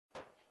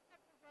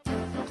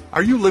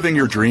Are you living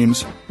your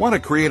dreams? Want to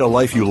create a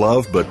life you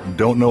love but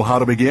don't know how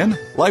to begin?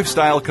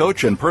 Lifestyle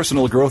coach and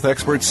personal growth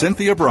expert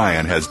Cynthia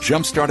Brian has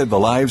jump-started the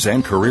lives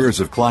and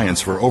careers of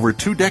clients for over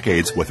 2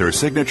 decades with her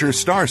signature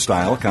Star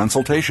Style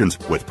consultations.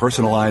 With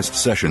personalized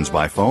sessions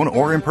by phone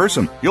or in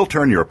person, you'll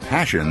turn your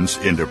passions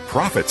into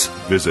profits.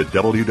 Visit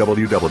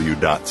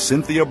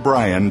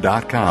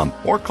www.cynthiabrian.com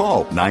or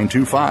call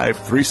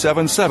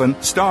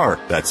 925-377-STAR.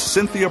 That's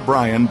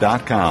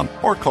cynthiabrian.com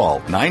or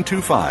call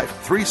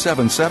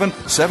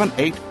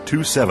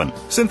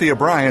 925-377-7827. Cynthia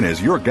Brian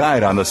is your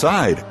guide on the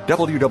side.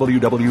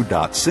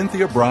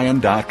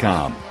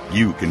 www.cynthiabrian.com.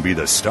 You can be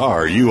the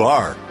star you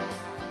are.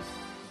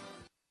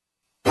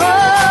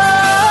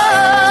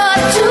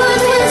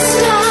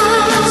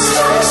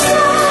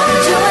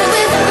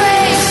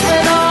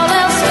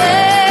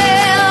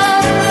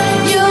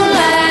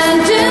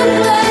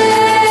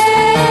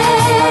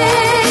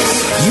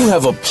 You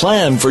have a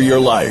plan for your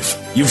life.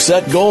 You've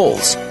set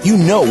goals. You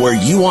know where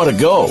you want to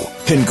go.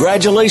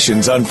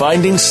 Congratulations on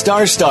finding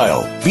Star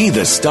Style. Be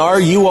the star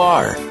you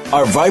are.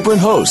 Our vibrant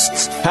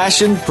hosts,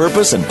 passion,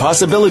 purpose, and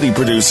possibility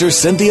producer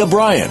Cynthia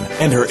Brian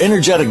and her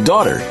energetic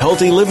daughter,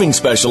 healthy living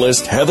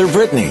specialist Heather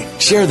Brittany,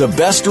 share the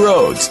best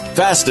roads,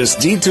 fastest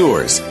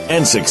detours,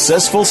 and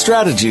successful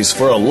strategies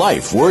for a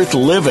life worth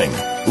living.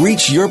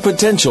 Reach your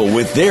potential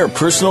with their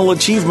personal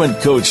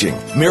achievement coaching,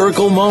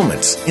 miracle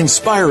moments,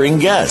 inspiring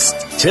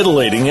guests,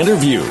 titillating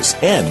interviews,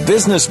 and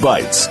business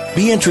bites.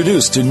 Be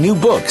introduced to new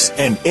books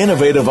and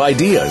innovative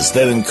ideas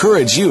that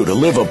encourage you to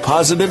live a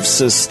positive,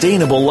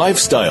 sustainable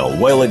lifestyle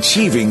while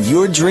achieving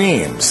your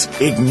dreams.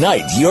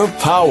 Ignite your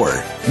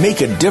power. Make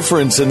a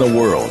difference in the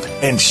world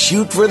and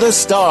shoot for the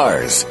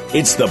stars.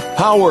 It's the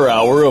Power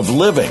Hour of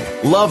living,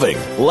 loving,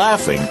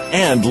 laughing,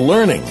 and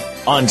learning.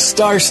 On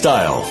Star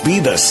Style,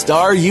 be the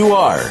star you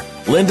are.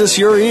 Lend us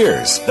your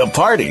ears. The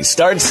party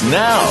starts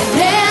now.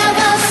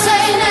 Never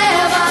say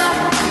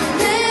never.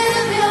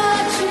 Live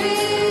your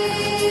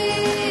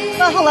dream.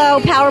 Well,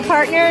 hello, Power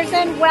Partners,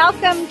 and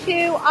welcome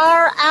to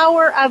our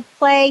hour of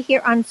play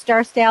here on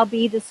Star Style,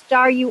 Be the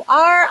Star You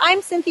Are.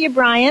 I'm Cynthia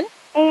Brian.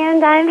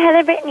 And I'm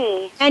Heather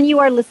Brittany. And you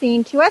are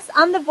listening to us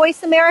on the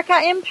Voice America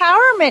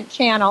Empowerment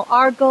Channel.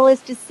 Our goal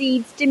is to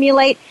seed,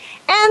 stimulate,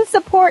 and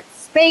support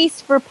space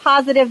for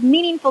positive,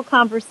 meaningful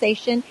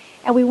conversation,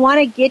 and we want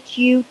to get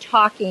you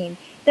talking.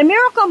 The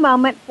miracle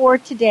moment for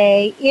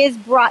today is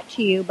brought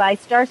to you by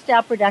Star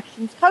Style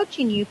Productions,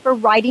 coaching you for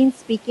writing,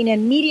 speaking,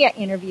 and media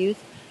interviews.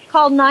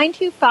 Call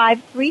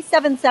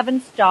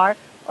 925-377-STAR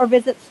or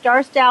visit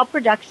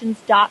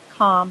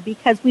starstyleproductions.com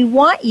because we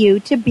want you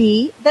to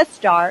be the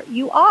star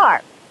you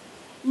are.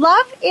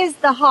 Love is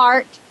the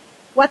heart,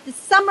 what the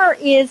summer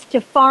is to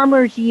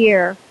farmer's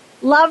year.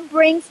 Love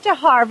brings to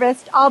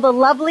harvest all the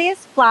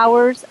loveliest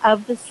flowers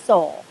of the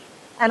soul.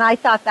 And I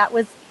thought that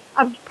was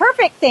a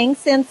perfect thing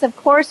since, of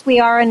course, we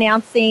are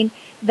announcing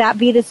that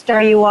Be the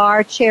Star You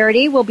Are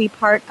charity will be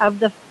part of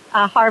the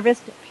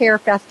Harvest Pear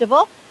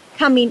Festival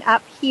coming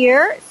up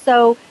here.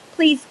 So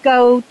please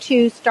go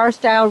to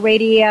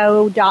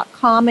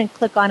starstyleradio.com and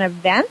click on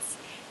events,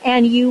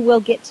 and you will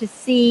get to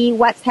see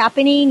what's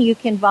happening. You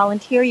can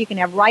volunteer. You can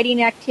have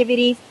writing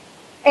activities.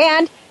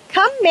 And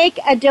come make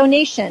a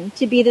donation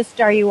to Be the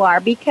Star You Are,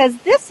 because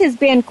this has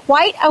been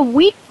quite a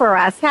week for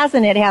us,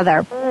 hasn't it,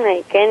 Heather? Oh,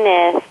 my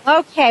goodness.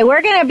 Okay,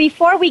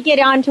 before we get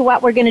on to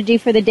what we're going to do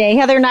for the day,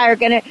 Heather and I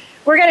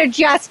we're going to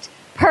just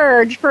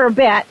purge for a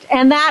bit,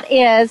 and that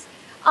is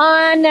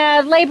on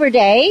Labor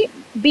Day,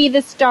 Be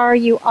the Star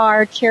You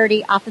Are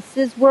charity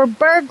offices were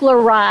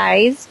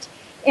burglarized,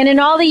 and in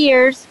all the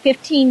years,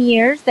 15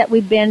 years that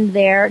we've been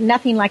there,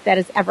 nothing like that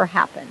has ever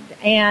happened,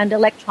 and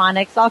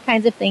electronics, all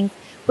kinds of things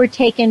were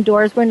taken,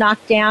 doors were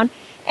knocked down.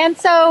 And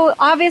so,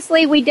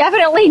 obviously, we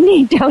definitely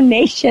need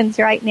donations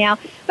right now.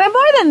 But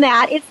more than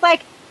that, it's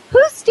like, who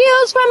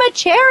steals from a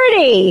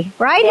charity?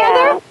 Right,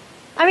 yeah. Heather?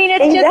 I mean,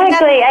 it's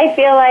exactly. I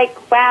feel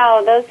like,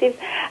 wow, those things,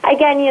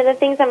 again, the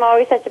things I'm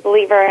always such a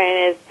believer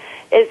in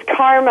is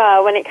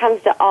karma when it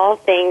comes to all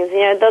things.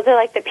 Those are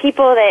like the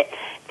people that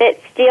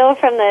steal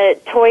from the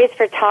Toys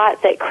for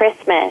Tots at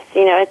Christmas.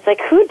 It's like,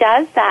 who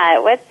does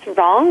that? What's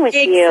wrong with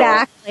you?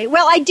 Exactly.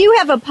 Well, I do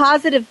have a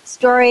positive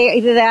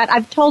story that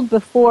I've told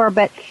before,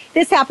 but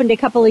this happened a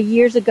couple of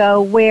years ago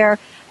where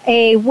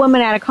a woman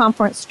at a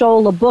conference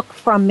stole a book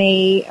from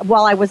me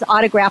while I was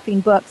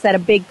autographing books at a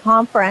big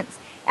conference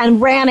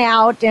and ran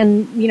out,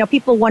 and,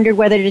 people wondered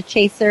whether to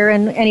chase her.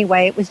 And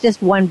anyway, it was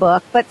just one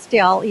book, but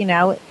still,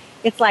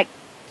 it's like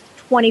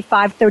 $25,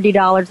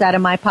 $30 out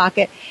of my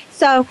pocket.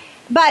 So,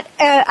 but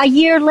a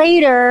year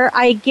later,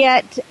 I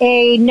get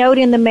a note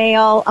in the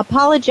mail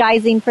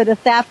apologizing for the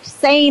theft,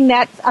 saying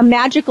that a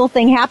magical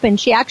thing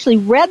happened. She actually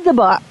read the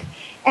book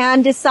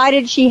and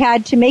decided she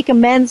had to make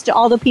amends to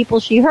all the people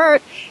she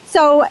hurt.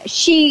 So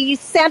she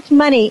sent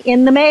money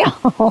in the mail.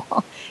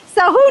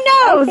 So who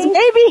knows?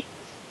 Maybe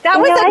that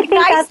was a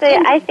nice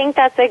thing. I think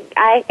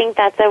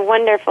that's a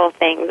wonderful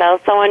thing, though.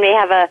 Someone may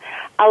have a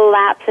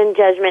lapse in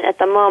judgment at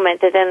the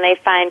moment, that then they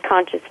find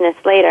consciousness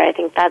later. I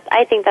think that's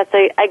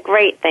a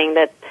great thing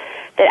that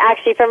that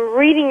actually from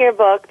reading your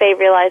book, they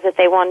realized that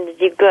they wanted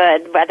to do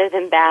good rather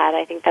than bad.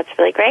 I think that's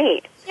really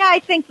great. Yeah, I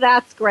think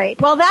that's great.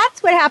 Well,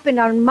 that's what happened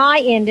on my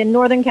end in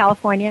Northern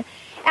California.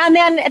 And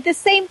then at the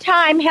same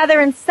time, Heather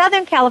in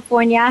Southern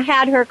California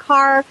had her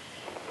car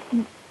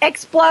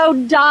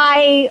explode,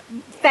 die.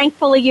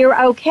 Thankfully,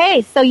 you're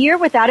okay. So you're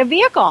without a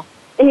vehicle.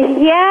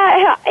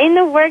 Yeah, in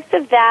the works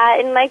of that,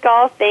 and like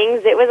all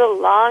things, it was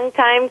a long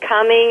time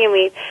coming, and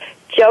we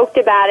joked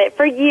about it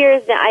for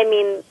years now. I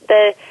mean,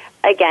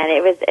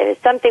 it was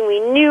something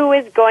we knew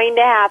was going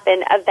to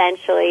happen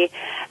eventually.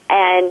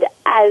 And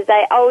as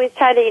I always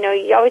try to,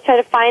 you always try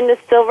to find the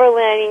silver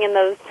lining in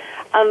those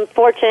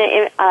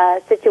unfortunate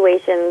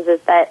situations,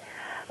 is that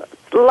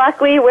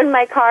luckily when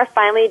my car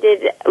finally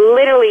did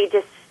literally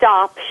just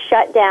stop,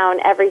 shut down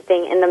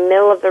everything in the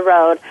middle of the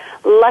road,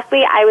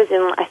 luckily I was in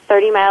a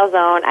 30-mile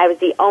zone. I was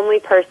the only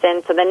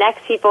person, so the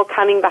next people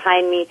coming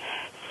behind me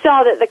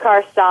saw that the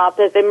car stopped,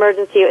 that the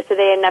emergency, so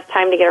they had enough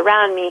time to get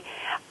around me.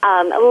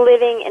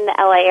 Living in the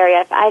LA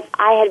area, if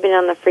I had been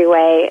on the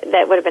freeway,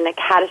 that would have been a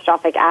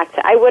catastrophic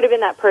accident. I would have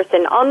been that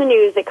person on the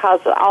news that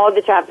caused all of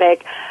the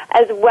traffic,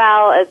 as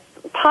well as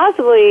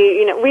possibly,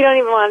 we don't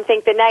even want to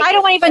think the negative. I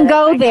don't even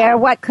go there.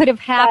 What could have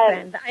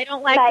happened? I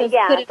don't like those.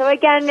 Yeah. So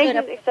again,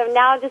 so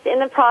now just in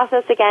the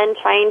process again,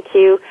 trying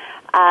to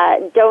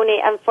donate.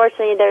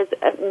 Unfortunately, there's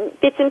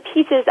bits and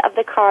pieces of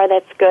the car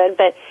that's good,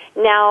 but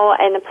now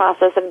in the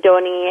process of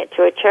donating it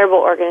to a charitable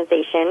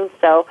organization,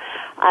 so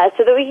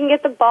that we can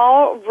get the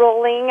ball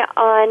rolling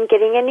on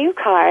getting a new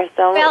car.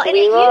 So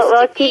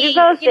we'll keep you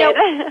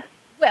posted.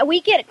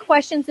 We get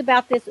questions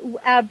about this.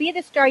 Be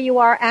the Star You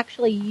Are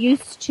actually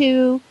used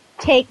to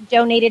take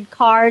donated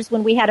cars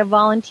when we had a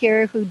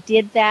volunteer who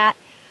did that,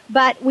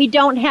 but we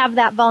don't have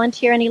that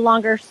volunteer any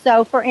longer.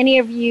 So for any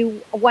of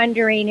you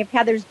wondering if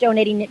Heather's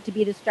donating it to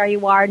Be the Star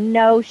You Are,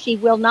 no, she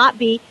will not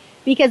be,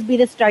 because Be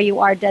the Star You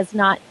Are does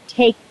not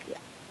take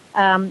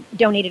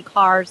donated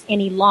cars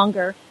any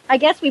longer. I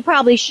guess we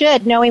probably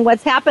should, knowing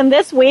what's happened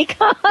this week.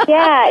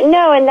 Yeah,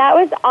 no, and that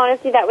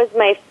was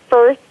my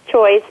first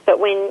choice, but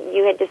when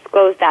you had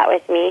disclosed that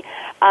with me,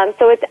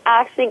 so it's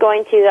actually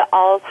going to the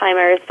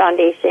Alzheimer's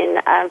Foundation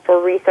for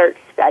research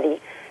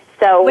study.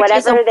 So which whatever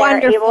is a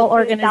they're able to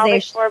organization.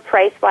 salvage for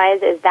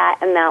price-wise, is that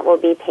amount will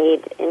be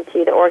paid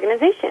into the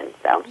organization.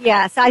 So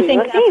yes, I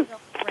think that's really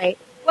great.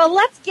 Well,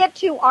 let's get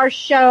to our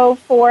show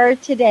for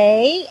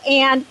today,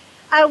 and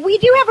we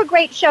do have a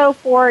great show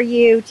for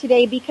you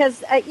today,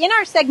 because in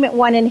our segment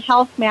 1 in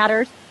Health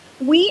Matters,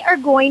 we are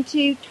going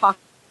to talk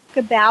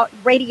about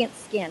radiant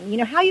skin,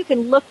 how you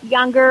can look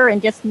younger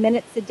in just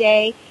minutes a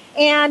day.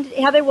 And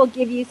Heather will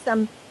give you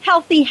some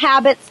healthy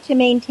habits to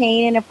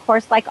maintain, and of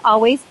course, like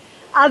always,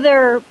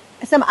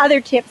 some other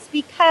tips,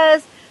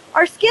 because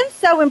our skin's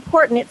so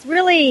important. It's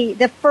really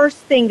the first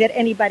thing that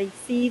anybody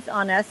sees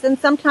on us, and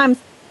sometimes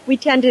we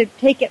tend to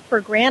take it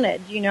for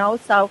granted,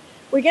 So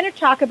we're going to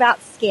talk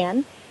about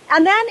skin.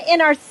 And then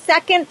in our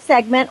second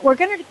segment, we're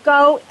going to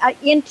go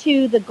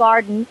into the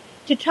garden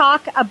to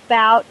talk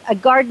about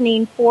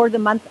gardening for the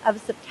month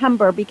of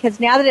September, because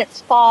now that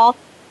it's fall,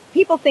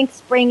 people think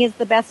spring is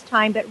the best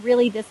time, but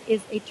really this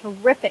is a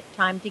terrific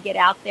time to get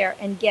out there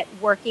and get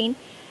working.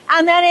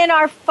 And then in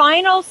our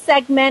final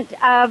segment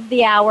of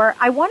the hour,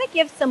 I want to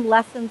give some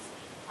lessons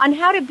on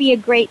how to be a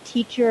great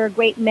teacher, a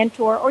great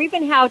mentor, or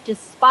even how to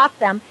spot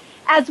them,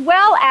 as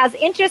well as,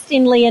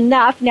 interestingly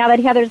enough, now that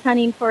Heather's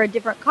hunting for a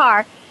different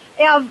car,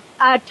 of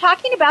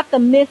talking about the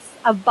myths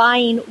of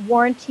buying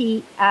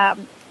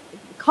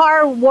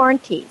car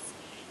warranties,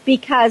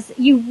 because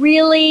you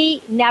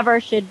really never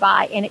should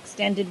buy an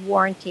extended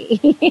warranty.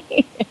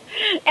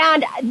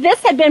 And this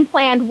had been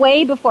planned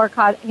way before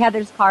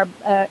Heather's car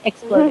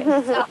exploded.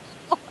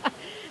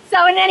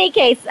 So in any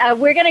case,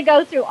 we're going to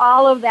go through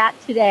all of that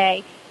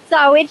today.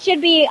 So it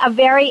should be a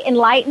very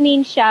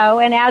enlightening show.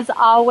 And as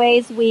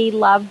always, we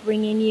love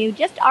bringing you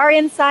just our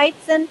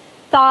insights and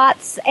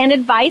thoughts and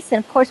advice.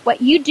 And of course,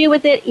 what you do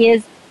with it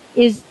is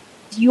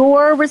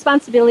your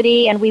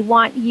responsibility, and we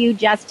want you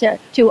just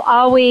to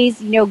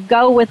always,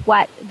 go with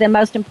what the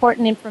most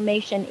important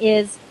information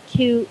is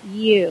to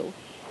you.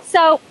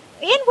 So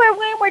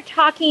when we're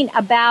talking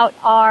about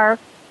our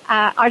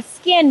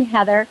skin,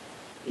 Heather,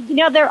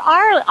 there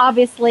are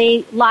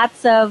obviously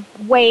lots of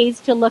ways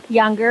to look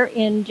younger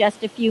in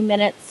just a few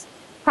minutes,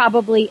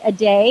 probably a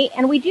day.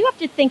 And we do have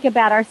to think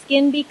about our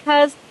skin,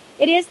 because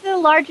it is the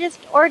largest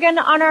organ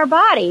on our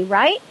body,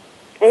 right?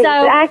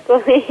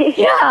 Exactly.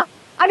 So, yeah.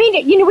 I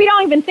mean, we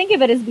don't even think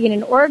of it as being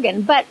an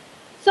organ. But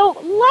so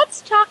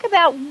let's talk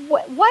about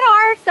what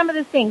are some of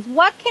the things.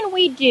 What can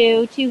we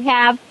do to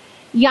have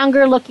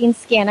younger looking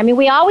skin? I mean,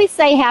 we always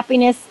say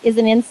happiness is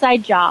an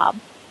inside job.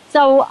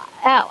 So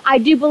I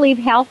do believe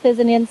health is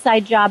an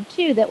inside job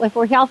too, that if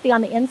we're healthy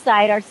on the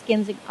inside, our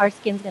skin's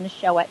going to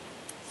show it.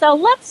 So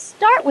let's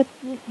start with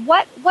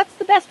what's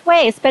the best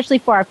way, especially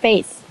for our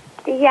face?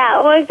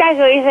 Yeah, well, exactly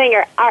what you're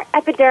saying. Our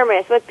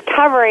epidermis, what's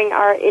covering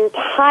our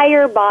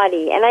entire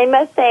body. And I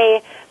must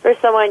say, for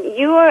someone,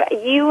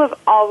 you have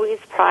always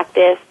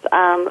practiced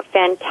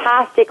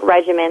fantastic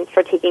regimens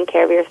for taking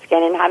care of your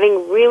skin and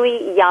having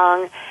really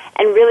young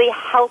and really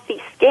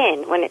healthy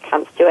skin when it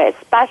comes to it,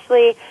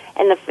 especially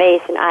in the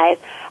face and eyes.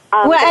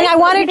 Well, and I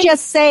want to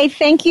just say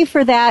thank you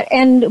for that.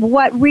 And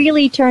what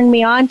really turned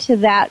me on to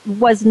that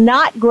was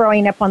not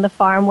growing up on the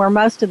farm where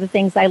most of the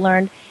things I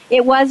learned.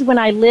 It was when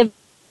I lived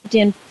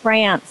in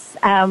France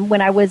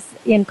when I was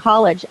in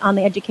college on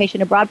the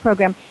Education Abroad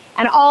program.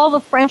 And all the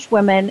French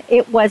women,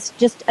 it was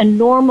just a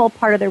normal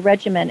part of their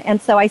regimen.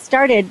 And so I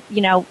started,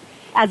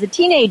 as a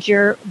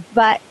teenager,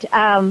 but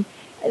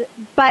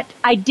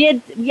I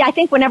did, I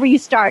think whenever you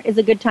start is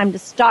a good time to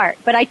start.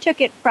 But I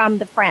took it from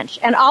the French.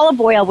 And olive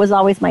oil was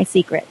always my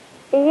secret.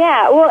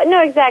 Yeah, well,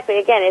 no, exactly.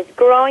 Again, it's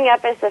growing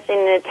up, especially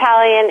in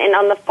Italian and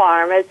on the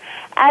farm.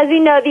 As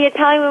you know, the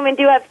Italian women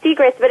do have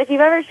secrets, but if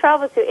you've ever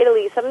traveled to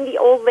Italy, some of the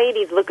old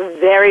ladies look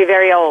very,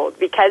 very old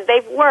because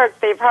they've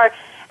worked, they've hard,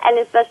 and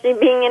especially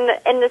being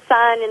in the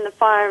sun, in the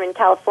farm, in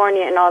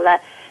California and all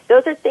that,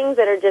 those are things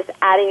that are just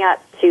adding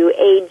up to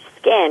aged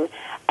skin.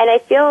 And I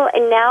feel,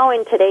 and now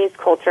in today's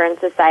culture and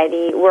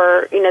society,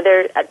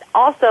 there's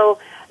also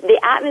the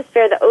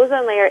atmosphere, the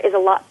ozone layer is a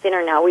lot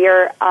thinner now. We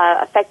are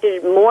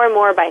affected more and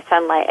more by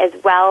sunlight, as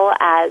well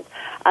as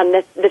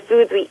the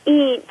foods we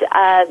eat.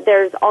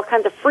 There's all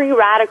kinds of free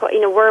radical.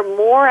 We're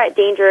more at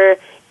danger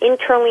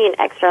internally and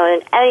externally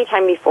than any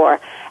time before.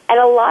 And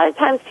a lot of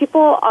times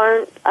people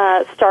aren't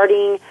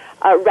starting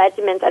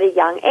regimens at a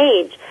young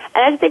age.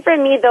 And I have to say for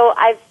me, though,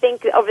 I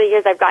think over the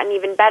years I've gotten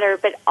even better.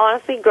 But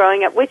honestly,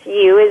 growing up with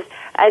you is,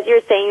 as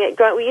you're saying,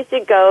 we used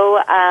to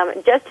go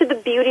just to the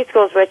beauty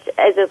schools, which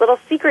is a little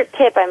secret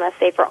tip, I must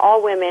say, for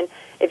all women.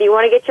 If you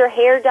want to get your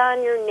hair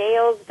done, your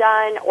nails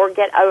done, or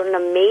get an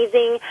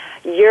amazing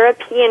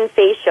European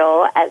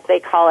facial, as they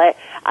call it,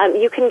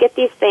 you can get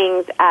these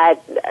things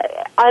at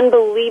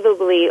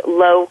unbelievably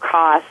low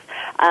cost.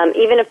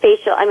 Even a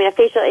facial,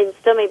 it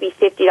still may be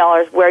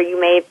 $50 where you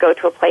may go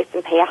to a place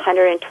and pay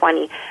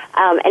 $120.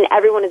 And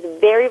everyone is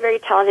very, very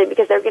talented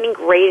because they're getting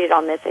graded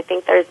on this. I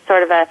think there's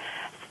sort of a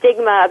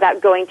stigma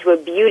about going to a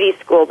beauty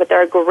school, but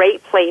they're a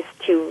great place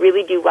to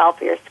really do well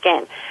for your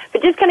skin.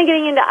 But just kind of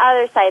getting into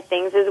other side of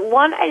things is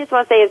one I just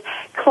want to say is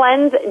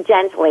cleanse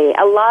gently.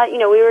 A lot, we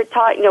were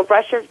taught,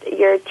 brush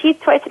your teeth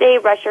twice a day,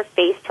 brush your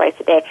face twice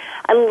a day.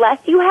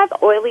 Unless you have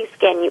oily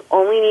skin, you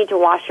only need to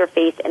wash your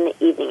face in the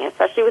evening,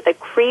 especially with a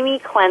creamy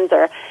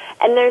cleanser.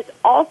 And there's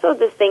also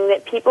this thing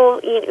that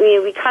people,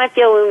 we kind of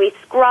feel when we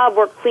scrub,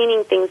 we're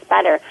cleaning things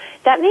better.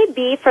 That may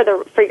be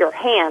for your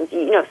hands,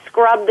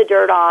 scrub the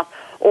dirt off,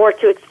 or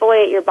to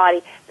exfoliate your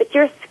body. But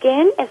your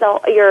skin is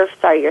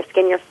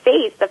your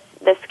face,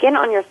 the skin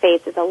on your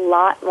face is a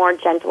lot more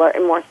gentler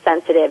and more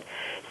sensitive.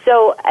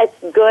 So it's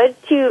good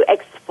to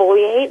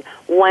exfoliate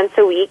once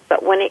a week,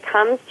 but when it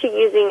comes to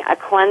using a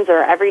cleanser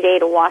every day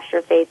to wash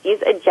your face,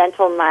 use a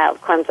gentle,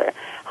 mild cleanser.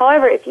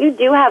 However, if you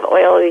do have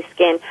oily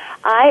skin,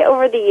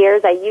 over the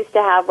years, I used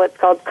to have what's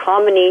called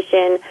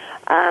combination,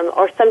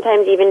 or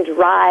sometimes even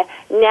dry.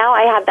 Now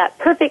I have that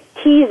perfect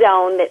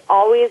T-zone that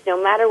always,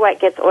 no matter what,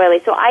 gets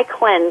oily. So I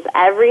cleanse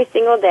every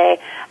single day,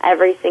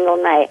 every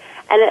single night.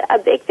 And a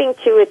big thing,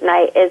 too, with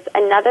night is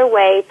another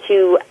way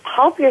to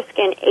help your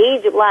skin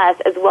age less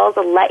as well as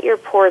to let your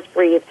pores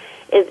breathe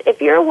is if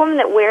you're a woman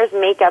that wears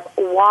makeup,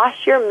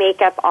 wash your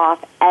makeup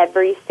off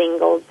every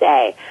single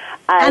day.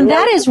 And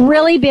that has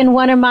really been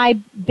one of my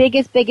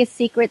biggest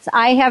secrets.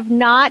 I have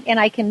not, and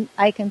I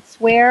can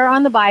swear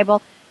on the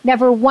Bible,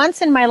 never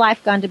once in my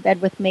life gone to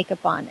bed with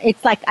makeup on.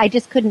 It's like I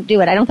just couldn't do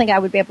it. I don't think I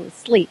would be able to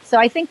sleep. So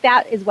I think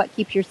that is what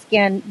keeps your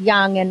skin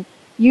young and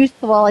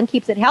youthful and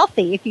keeps it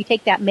healthy if you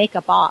take that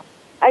makeup off.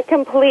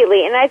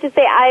 Completely. And I have to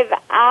say,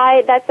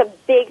 that's a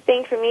big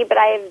thing for me, but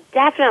I have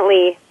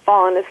definitely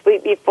fallen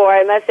asleep before.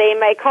 I must say, in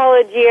my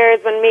college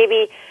years, when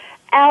maybe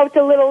out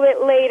a little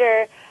bit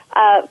later,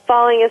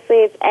 falling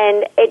asleep,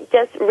 and it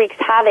just wreaks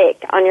havoc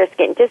on your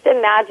skin. Just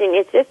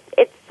imagine,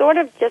 it's sort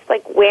of just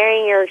like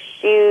wearing your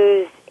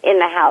shoes in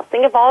the house.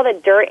 Think of all the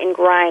dirt and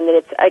grime that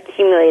it's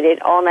accumulated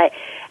all night.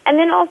 And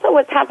then also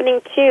what's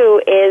happening,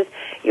 too, is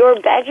your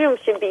bedroom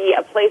should be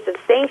a place of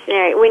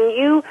sanctuary. When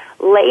you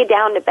lay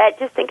down to bed,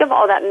 just think of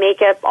all that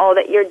makeup, all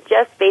that you're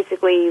just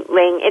basically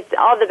laying. It's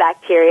all the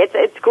bacteria.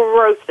 It's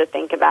gross to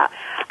think about.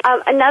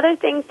 Another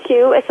thing,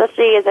 too,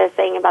 especially as I was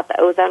saying about the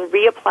ozone,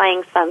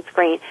 reapplying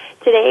sunscreen.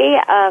 Today,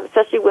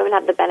 especially women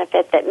have the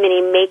benefit that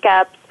many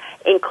makeups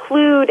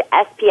include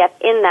SPF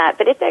in that.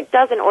 But if it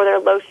doesn't, or their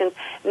lotions,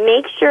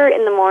 make sure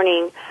in the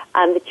morning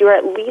that you're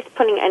at least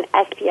putting an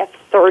SPF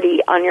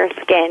 30 on your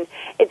skin.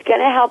 It's going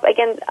to help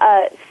against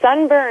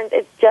sunburns.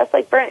 It's just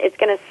like burn. It's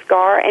going to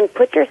scar and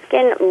put your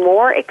skin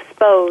more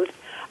exposed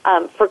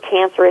for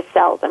cancerous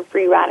cells and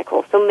free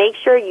radicals. So make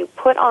sure you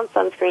put on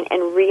sunscreen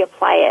and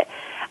reapply it.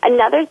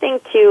 Another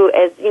thing, too,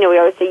 is, we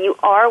always say you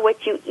are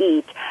what you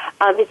eat,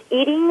 is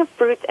eating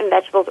fruits and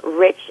vegetables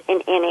rich in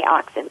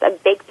antioxidants. A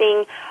big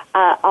thing,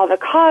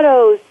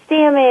 avocados,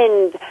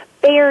 salmon,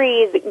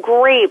 berries,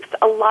 grapes,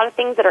 a lot of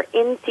things that are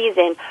in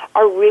season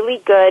are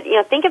really good.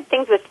 Think of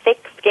things with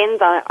thick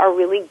skins on it are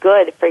really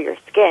good for your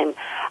skin.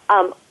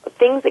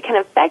 Things that can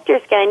affect your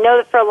skin. I know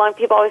that for a long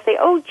people always say,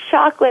 oh,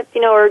 chocolates,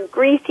 or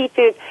greasy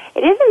foods.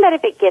 It isn't that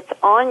if it gets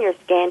on your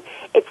skin.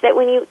 It's that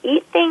when you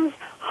eat things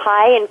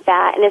high in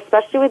fat, and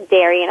especially with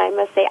dairy, and I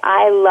must say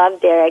I love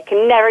dairy. I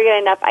can never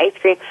get enough ice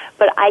cream,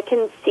 but I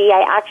can see,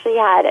 I actually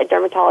had a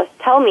dermatologist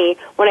tell me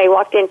when I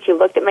walked in, she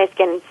looked at my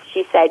skin and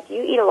she said,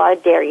 you eat a lot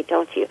of dairy,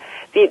 don't you?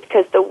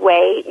 Because the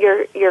way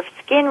your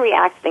skin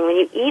reacts to things, when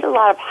you eat a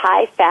lot of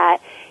high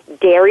fat,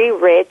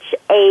 dairy-rich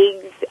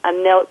eggs,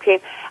 milk, cream,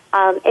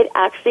 it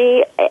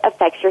actually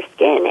affects your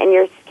skin, and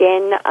your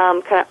skin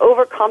kind of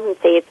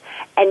overcompensates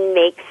and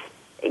makes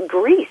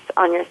grease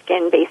on your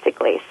skin,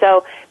 basically.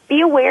 So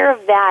be aware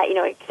of that,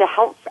 to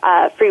help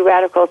free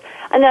radicals.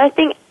 Another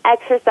thing,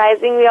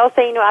 exercising. We all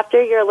say,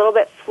 after you're a little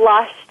bit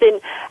flushed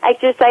and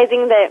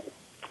exercising, that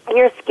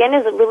your skin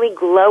is really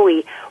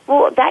glowy.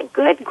 Well, that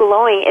good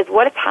glowing is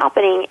what is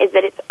happening is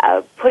that it's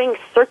putting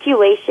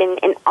circulation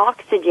and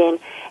oxygen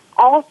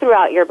all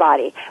throughout your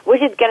body,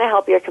 which is going to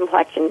help your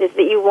complexion. Is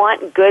that you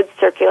want good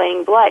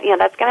circulating blood.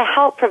 That's going to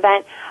help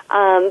prevent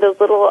those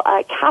little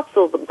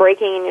capsules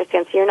breaking in your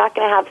skin, so you're not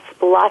going to have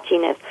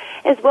splotchiness,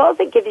 as well as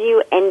it gives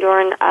you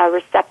endorphin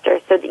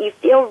receptors, so that you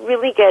feel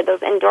really good.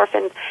 Those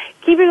endorphins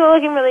keep you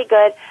looking really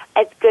good.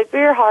 It's good for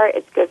your heart.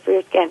 It's good for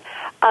your skin.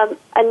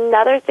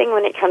 Another thing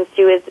when it comes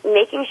to is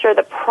making sure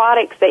the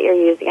products that you're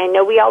using. I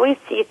know we always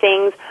see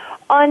things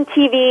on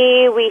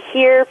TV, we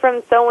hear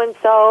from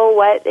so-and-so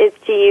what is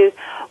to use.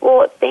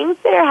 Well, things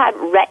that had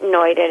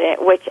retinoid in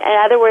it, which in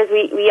other words,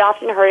 we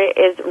often heard it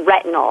is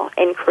retinol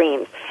in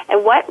creams.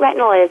 And what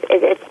retinol is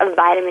it's a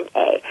vitamin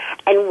A.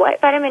 And what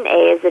vitamin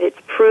A is that it's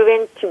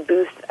proven to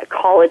boost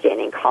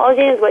collagen. And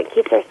collagen is what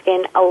keeps our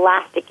skin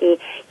elasticy,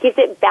 keeps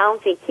it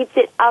bouncy, keeps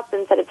it up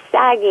instead of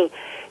sagging.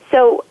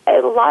 So a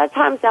lot of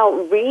times now,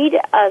 read,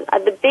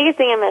 the biggest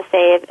thing I'm going to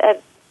say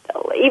is,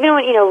 even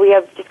when, we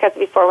have discussed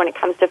before when it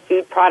comes to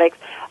food products,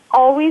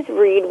 always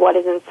read what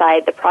is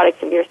inside the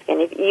products of your skin.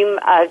 If you,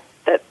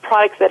 the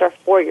products that are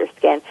for your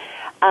skin.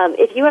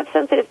 If you have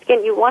sensitive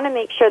skin, you want to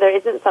make sure there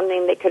isn't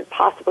something that could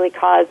possibly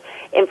cause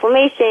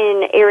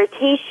inflammation,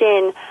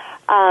 irritation.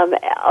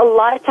 A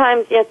lot of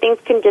times, things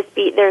can just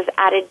be, there's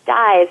added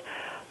dyes.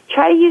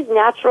 Try to use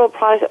natural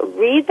products.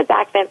 Read the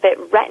back benefit.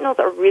 Retinols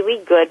are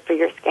really good for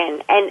your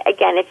skin. And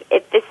again,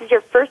 if this is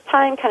your first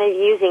time kind of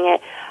using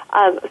it,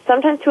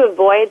 sometimes to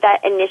avoid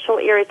that initial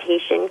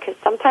irritation, because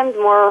sometimes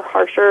more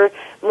harsher,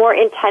 more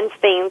intense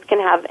things can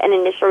have an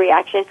initial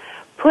reaction,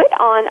 put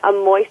on a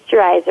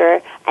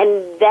moisturizer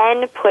and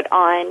then put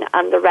on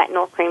the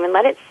retinol cream and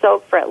let it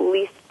soak for at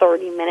least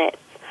 30 minutes.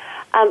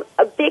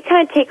 A big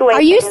kind of takeaway.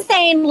 Are you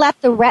saying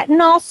let the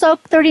retinol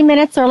soak 30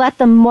 minutes or let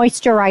the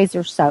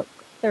moisturizer soak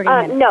 30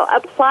 minutes? No,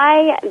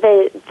 apply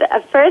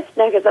first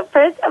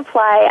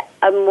apply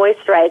a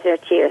moisturizer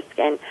to your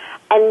skin,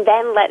 and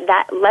then let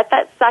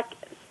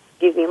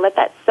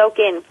that soak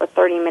in for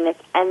 30 minutes,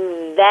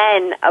 and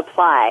then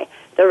apply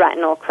the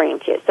retinol cream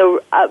to it.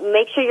 So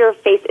make sure your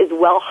face is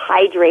well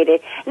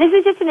hydrated. And this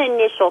is just an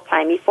initial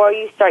time before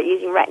you start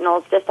using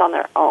retinols just on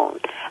their own.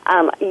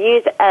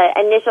 Use a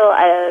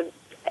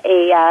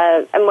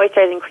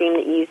moisturizing cream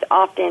that you use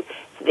often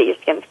so that your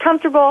skin is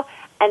comfortable,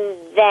 and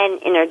then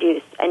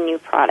introduce a new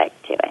product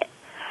to it.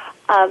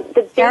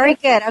 Very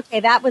good. Okay,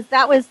 that was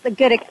the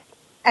good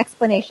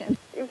explanation.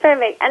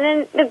 Perfect. And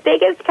then the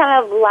biggest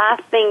kind of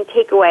last thing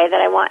takeaway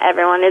that I want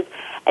everyone is,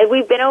 and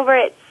we've been over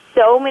it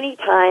so many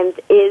times,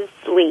 is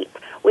sleep.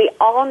 We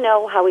all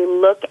know how we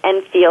look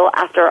and feel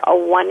after a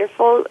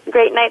wonderful,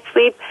 great night's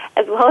sleep,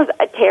 as well as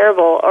a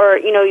terrible or,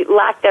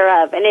 lack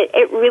thereof. And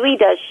it really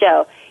does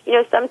show.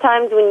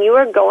 Sometimes when you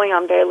are going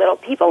on very little,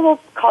 people will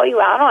call you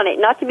out on it.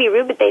 Not to be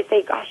rude, but they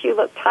say, gosh, you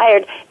look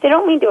tired. They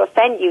don't mean to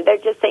offend you. They're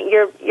just saying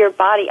your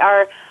body,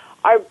 our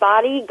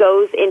body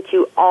goes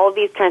into all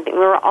these kinds of things.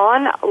 When we're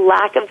on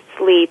lack of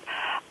sleep,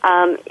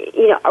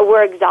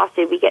 we're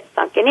exhausted. We get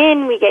sunken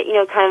in. We get,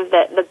 kind of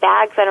the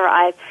bags under our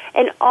eyes.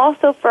 And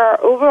also for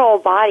our overall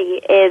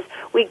body is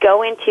we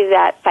go into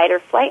that fight or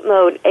flight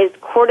mode is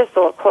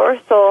cortisol.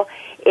 Cortisol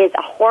is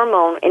a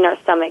hormone in our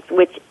stomachs,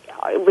 which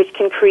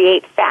can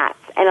create fats.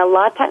 And a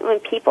lot of times when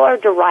people are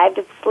deprived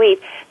of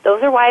sleep,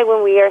 those are why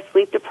when we are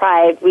sleep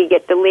deprived, we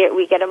get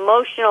we get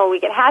emotional, we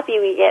get happy,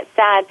 we get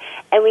sad,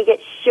 and we get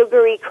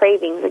sugary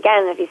cravings.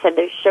 Again, as you said,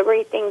 those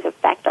sugary things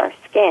affect our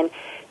skin.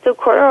 So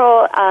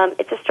cortisol,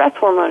 it's a stress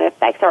hormone. It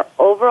affects our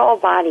overall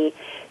body.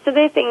 So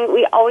the thing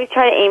we always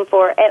try to aim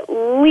for at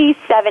least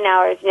 7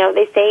 hours.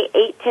 They say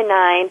 8 to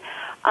 9.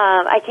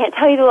 I can't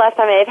tell you the last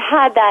time I've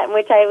had that,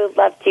 which I would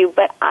love to,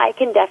 but I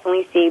can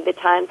definitely see the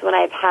times when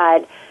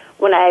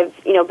I've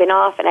been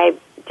off and I've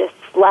just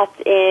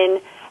slept in,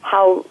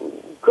 how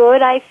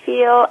good I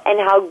feel and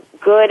how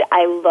good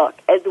I look,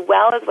 as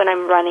well as when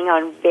I'm running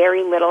on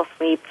very little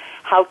sleep,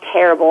 how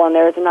terrible, and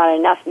there's not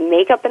enough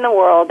makeup in the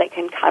world that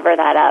can cover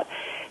that up.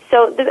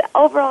 So the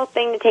overall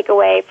thing to take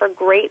away for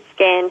great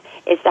skin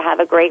is to have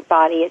a great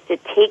body, is to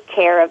take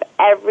care of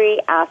every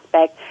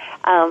aspect.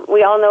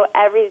 We all know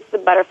it's the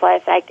butterfly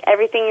effect.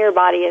 Everything in your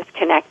body is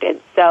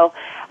connected. So,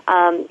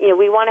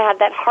 we want to have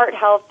that heart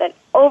health, that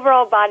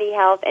overall body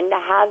health, and to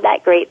have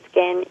that great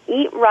skin.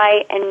 Eat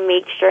right and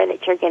make sure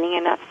that you're getting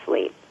enough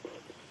sleep.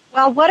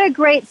 Well, what a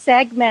great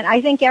segment.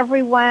 I think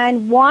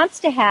everyone wants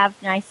to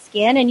have nice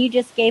skin, and you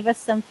just gave us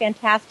some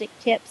fantastic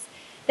tips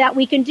that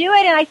we can do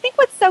it. And I think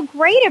what's so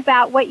great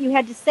about what you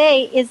had to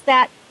say is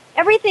that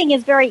everything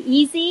is very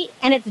easy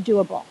and it's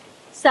doable.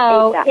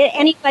 So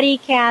anybody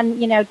can,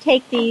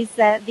 take these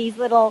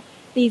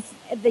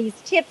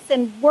tips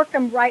and work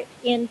them right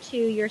into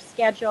your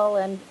schedule,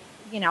 and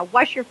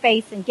wash your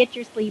face and get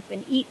your sleep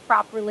and eat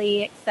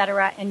properly,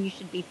 etc., and you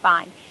should be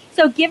fine.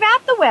 So give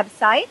out the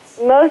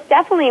websites. Most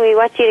definitely, we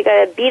want you to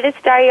go to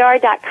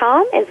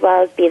BeTheStarYouAre.com as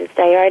well as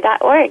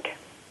BeTheStarYouAre.org.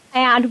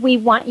 And we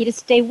want you to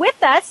stay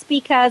with us,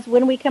 because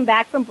when we come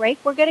back from break,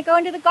 we're going to go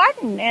into the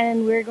garden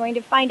and we're going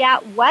to find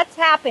out what's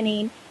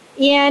happening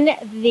in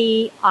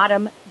the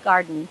autumn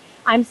garden.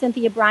 I'm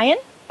Cynthia Brian.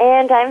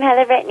 And I'm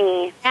Heather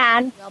Brittany.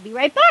 And we'll be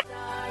right back.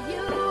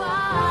 You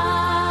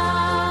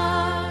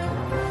are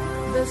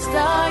the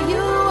star you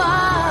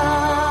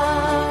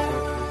are.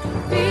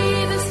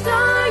 Be the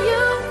star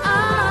you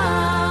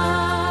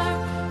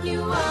are.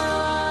 You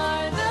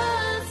are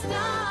the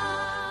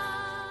star.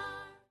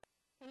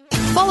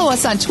 Follow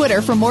us on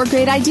Twitter for more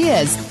great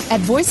ideas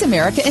at Voice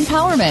America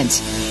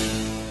Empowerment.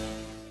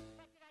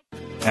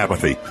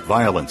 Apathy,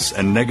 violence,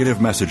 and negative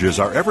messages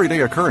are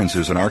everyday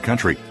occurrences in our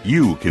country.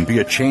 You can be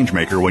a change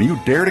maker when you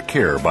dare to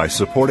care by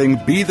supporting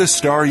Be the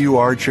Star You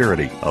Are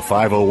charity, a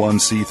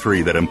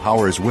 501c3 that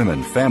empowers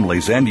women,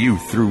 families, and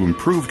youth through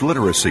improved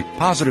literacy,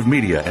 positive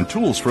media, and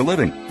tools for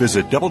living.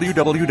 Visit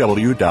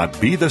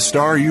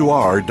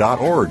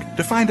www.BeTheStarYouAre.org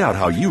to find out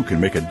how you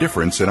can make a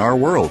difference in our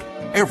world.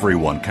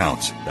 Everyone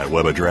counts. That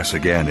web address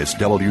again is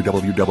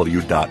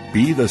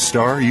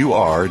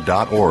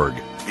www.BeTheStarYouAre.org.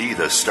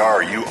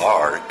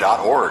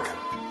 BeTheStarYouAre.org.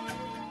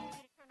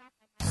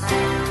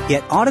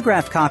 Get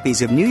autographed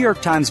copies of New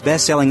York Times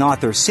bestselling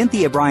author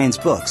Cynthia Brian's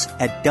books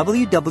at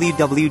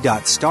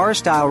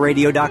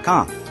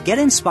www.starstyleradio.com. Get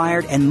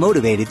inspired and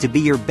motivated to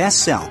be your best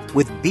self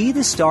with Be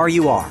the Star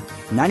You Are,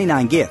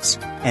 99 gifts,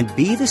 and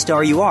Be the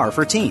Star You Are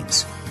for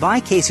teens.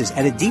 Buy cases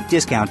at a deep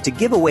discount to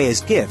give away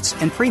as gifts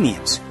and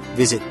premiums.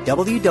 Visit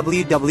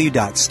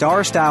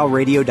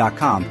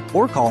www.starstyleradio.com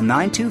or call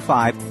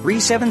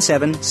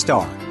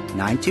 925-377-STAR.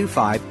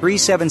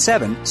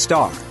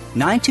 925-377-STAR.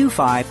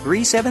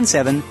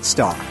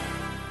 925-377-STAR.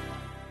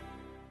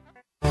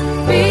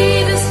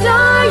 Be the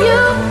star you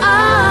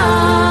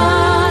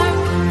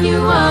are. You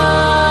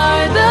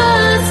are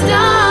the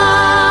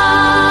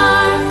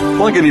star.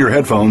 Plug into your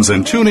headphones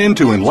and tune in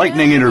to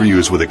enlightening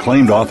interviews with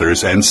acclaimed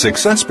authors and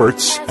success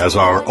experts as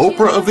our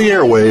Oprah of the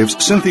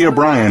airwaves, Cynthia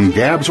Brian,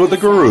 gabs with the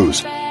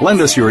gurus. Lend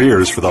us your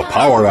ears for the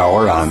Power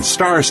Hour on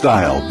Star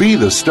Style. Be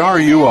the Star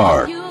You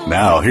Are.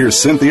 Now, here's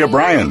Cynthia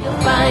Brian.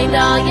 Find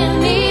all you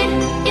need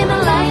in the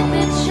light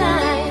that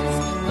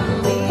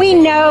shines. We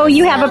know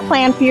you have a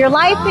plan for your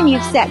life and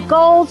you've set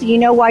goals. You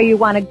know where you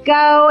want to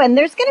go, and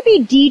there's going to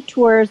be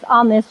detours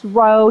on this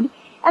road.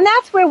 And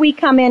that's where we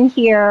come in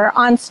here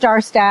on Star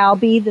Style,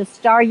 Be the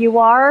Star You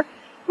Are,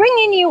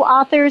 bringing you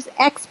authors,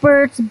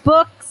 experts,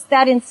 books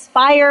that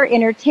inspire,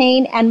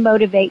 entertain, and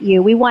motivate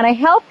you. We want to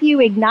help you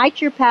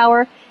ignite your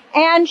power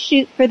and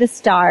shoot for the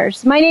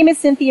stars. My name is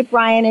Cynthia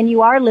Brian, and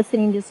you are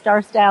listening to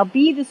Star Style,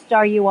 Be the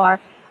Star You Are,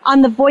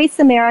 on the Voice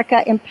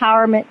America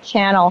Empowerment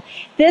Channel.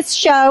 This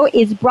show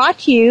is brought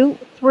to you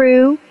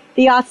through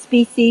the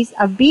auspices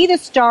of Be the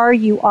Star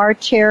You Are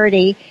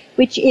charity,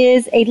 which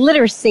is a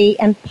literacy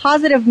and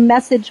positive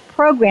message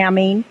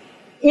programming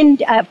in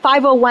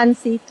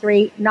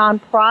 501c3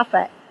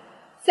 nonprofit.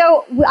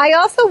 So I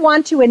also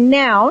want to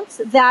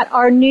announce that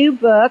our new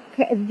book,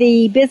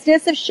 The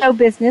Business of Show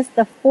Business,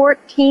 the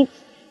 14th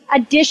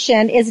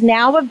edition, is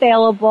now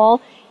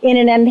available in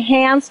an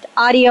enhanced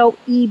audio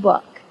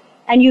ebook.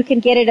 And you can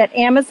get it at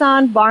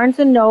Amazon, Barnes &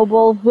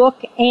 Noble,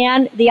 Book,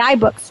 and the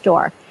iBook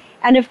store.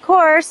 And of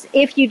course,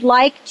 if you'd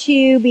like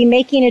to be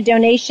making a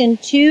donation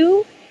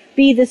to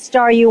Be the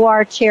Star You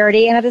Are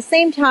charity, and at the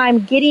same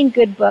time getting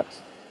good books,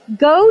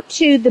 go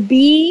to the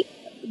Be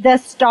the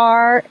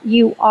Star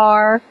You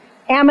Are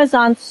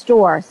Amazon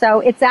store. So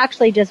it's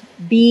actually just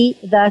Be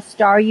the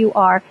Star You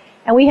Are.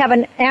 And we have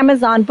an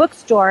Amazon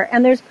bookstore,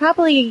 and there's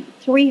probably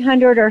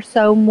 300 or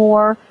so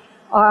more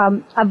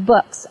of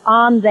books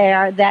on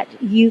there that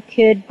you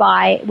could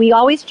buy. We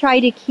always try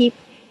to keep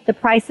the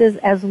prices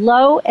as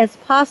low as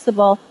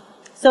possible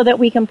so that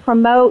we can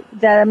promote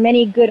the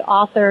many good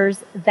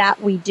authors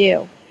that we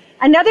do.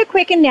 Another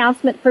quick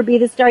announcement for Be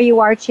the Star You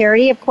Are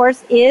charity, of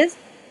course, is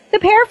the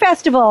Pear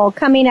Festival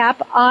coming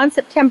up on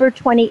September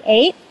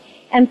 28th.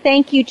 And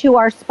thank you to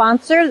our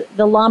sponsor,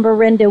 the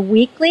Lombarinda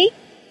Weekly.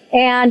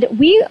 And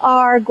we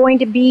are going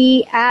to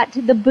be at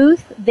the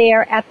booth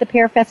there at the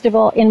Pear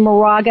Festival in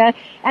Moraga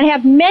and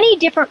have many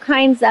different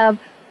kinds of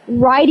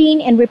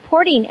writing and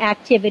reporting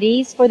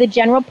activities for the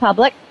general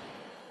public.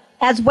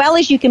 as well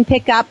as you can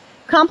pick up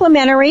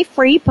complimentary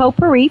free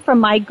potpourri from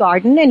my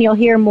garden, and you'll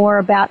hear more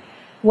about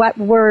what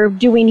we're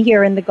doing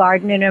here in the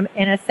garden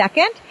in a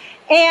second.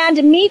 And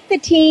meet the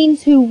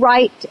teens who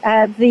write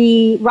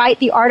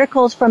the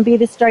articles from Be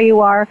the Star You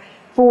Are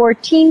for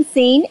Teen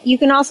Scene. You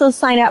can also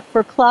sign up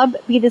for Club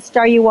Be the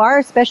Star You Are,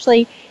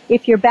 especially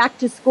if you're back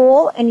to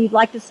school and you'd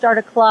like to start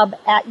a club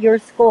at your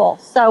school.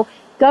 So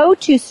go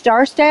to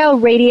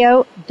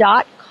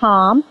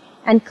starstyleradio.com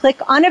and click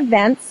on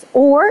events,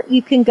 or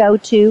you can go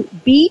to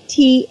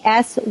btsya.org.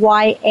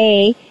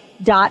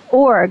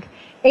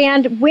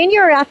 And when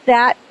you're at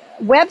that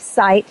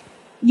website,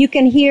 you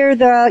can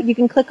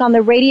click on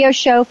the radio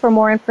show for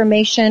more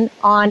information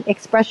on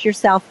Express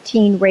Yourself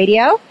Teen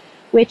Radio,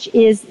 which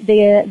is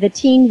the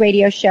teen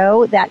radio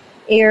show that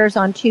airs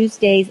on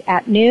Tuesdays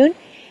at noon.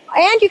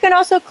 And you can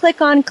also click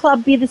on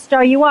Club Be the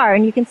Star You Are,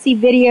 and you can see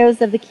videos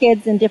of the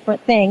kids and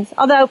different things.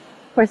 Although, of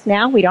course,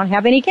 now we don't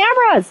have any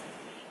cameras.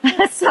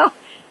 So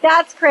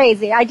that's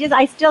crazy.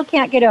 I still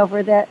can't get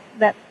over that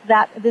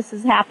this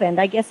has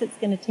happened. I guess it's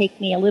going to take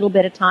me a little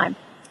bit of time.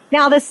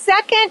 Now, the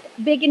second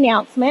big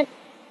announcement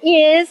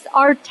is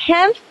our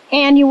 10th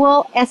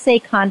annual essay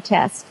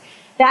contest.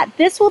 That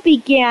this will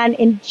begin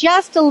in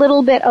just a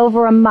little bit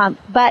over a month,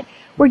 but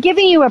we're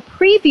giving you a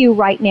preview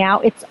right now.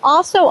 It's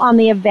also on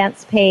the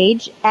events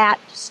page at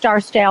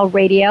Star Style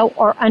Radio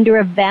or under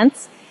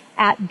events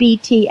at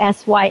btsya.org.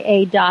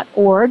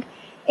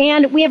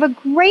 And we have a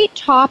great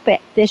topic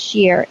this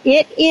year.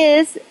 It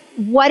is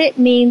what it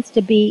means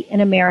to be an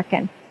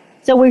American.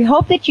 So we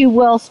hope that you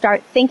will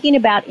start thinking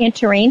about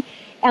entering.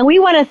 And we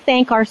want to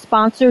thank our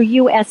sponsor,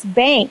 U.S.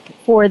 Bank,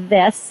 for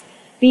this,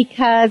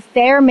 because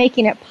they're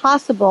making it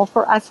possible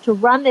for us to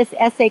run this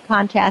essay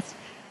contest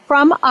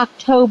from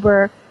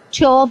October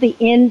till the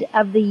end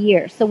of the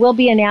year. So we'll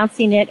be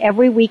announcing it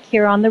every week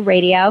here on the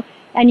radio,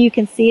 and you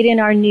can see it in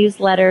our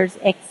newsletters,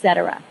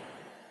 etc.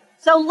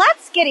 So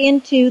let's get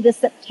into the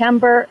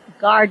September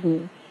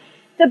garden.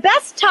 The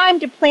best time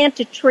to plant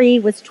a tree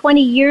was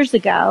 20 years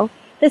ago.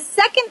 The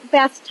second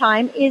best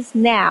time is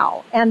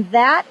now, and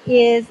that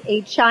is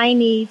a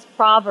Chinese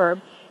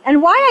proverb.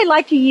 And why I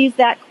like to use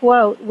that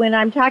quote when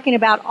I'm talking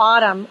about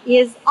autumn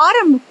is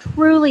autumn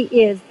truly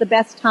is the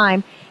best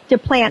time to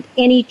plant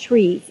any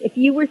trees. If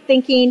you were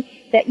thinking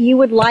that you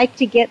would like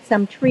to get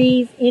some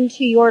trees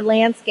into your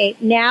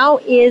landscape, now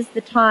is the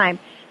time.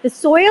 The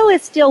soil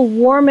is still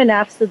warm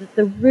enough so that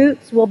the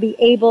roots will be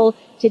able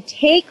to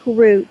take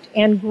root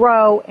and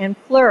grow and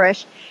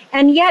flourish.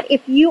 And yet,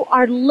 if you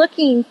are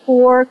looking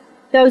for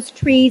those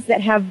trees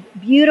that have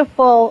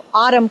beautiful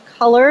autumn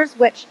colors,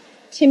 which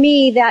to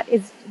me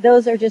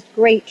those are just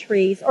great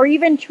trees, or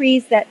even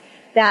trees that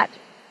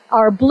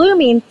are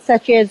blooming,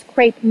 such as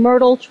crepe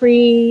myrtle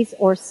trees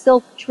or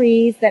silk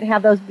trees that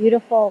have those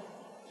beautiful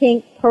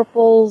pink,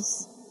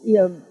 purples,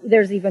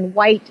 there's even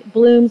white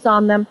blooms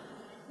on them.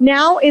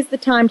 Now is the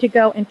time to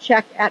go and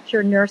check at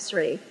your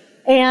nursery.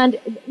 And,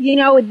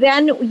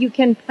 then you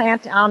can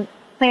plant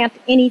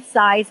any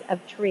size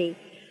of tree.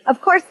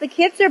 Of course, the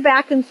kids are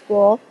back in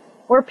school.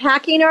 We're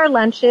packing our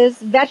lunches.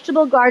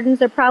 Vegetable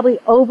gardens are probably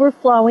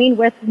overflowing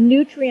with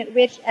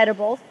nutrient-rich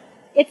edibles.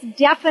 It's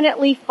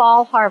definitely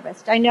fall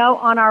harvest. I know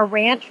on our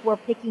ranch we're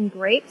picking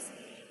grapes.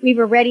 We've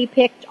already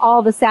picked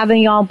all the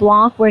Sauvignon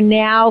Blanc. We're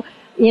now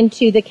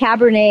into the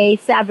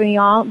Cabernet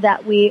Sauvignon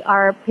that we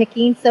are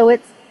picking. So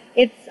it's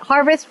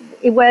harvest.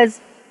 It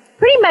was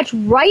pretty much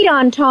right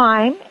on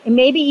time, and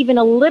maybe even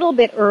a little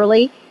bit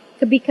early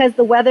because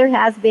the weather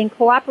has been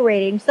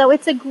cooperating. So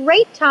it's a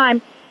great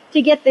time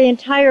to get the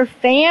entire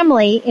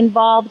family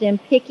involved in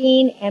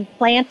picking and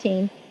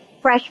planting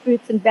fresh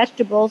fruits and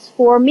vegetables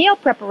for meal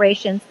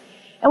preparations.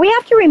 And we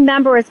have to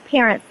remember as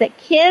parents that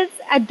kids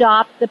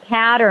adopt the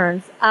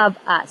patterns of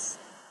us.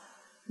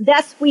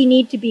 Thus, we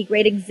need to be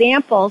great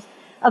examples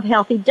of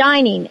healthy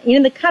dining.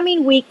 In the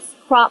coming weeks,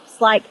 crops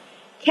like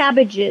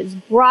cabbages,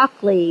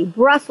 broccoli,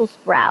 Brussels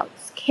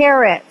sprouts,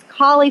 carrots,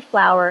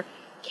 cauliflower,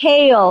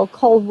 kale,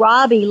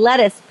 kohlrabi,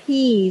 lettuce,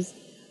 peas,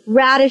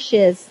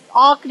 radishes,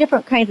 all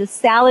different kinds of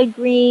salad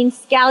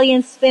greens,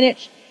 scallions,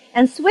 spinach,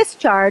 and Swiss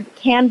chard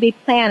can be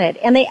planted.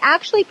 And they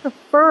actually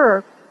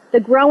prefer the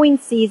growing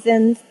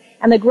seasons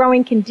and the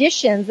growing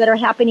conditions that are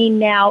happening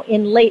now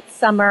in late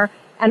summer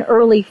and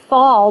early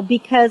fall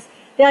because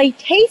they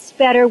taste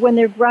better when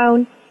they're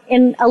grown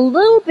in a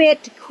little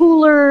bit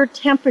cooler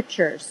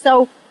temperatures.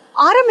 So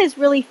autumn is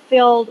really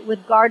filled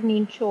with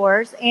gardening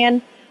chores,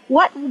 and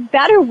what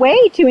better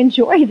way to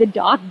enjoy the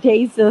dog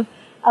days of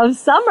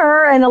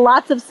summer and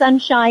lots of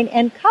sunshine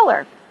and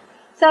color.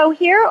 So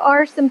here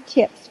are some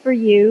tips for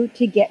you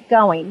to get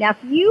going. Now,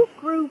 if you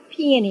grew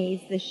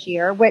peonies this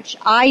year, which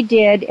I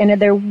did,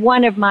 and they're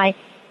one of my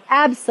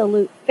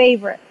absolute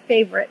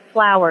favorite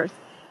flowers,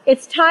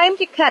 it's time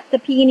to cut the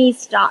peony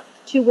stalk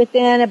to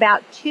within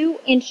about 2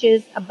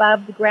 inches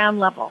above the ground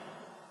level.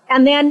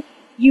 And then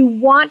you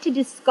want to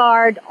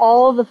discard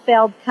all the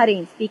failed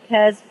cuttings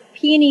because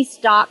peony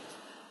stalks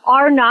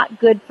are not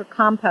good for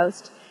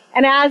compost.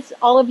 And as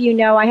all of you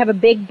know, I have a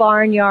big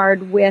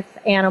barnyard with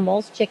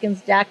animals,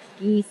 chickens, ducks,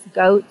 geese,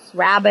 goats,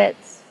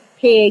 rabbits,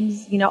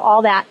 pigs,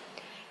 all that.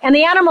 And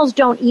the animals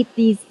don't eat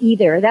these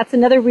either. That's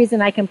another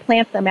reason I can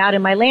plant them out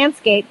in my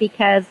landscape,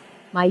 because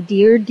my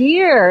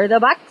dear, the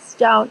bucks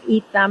don't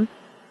eat them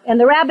and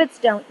the rabbits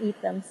don't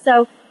eat them.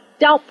 So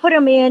don't put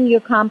them in your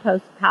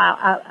compost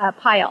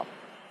pile.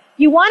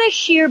 You want to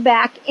shear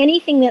back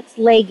anything that's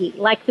leggy,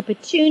 like the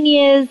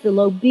petunias, the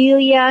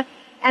lobelia,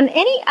 and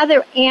any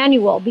other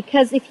annual,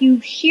 because if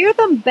you shear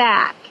them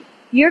back,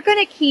 you're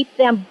going to keep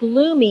them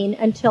blooming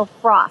until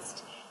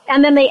frost.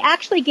 And then they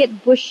actually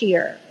get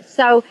bushier.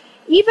 So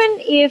even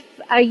if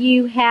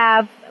you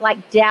have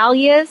like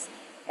dahlias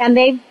and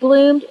they've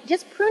bloomed,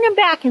 just prune them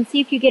back and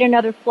see if you get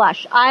another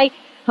flush. I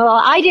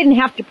didn't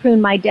have to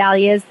prune my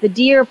dahlias. The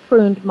deer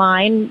pruned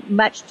mine,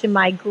 much to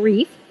my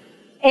grief.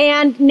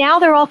 And now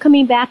they're all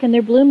coming back and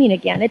they're blooming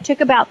again. It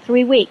took about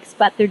 3 weeks,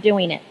 but they're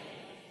doing it.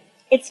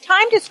 It's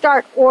time to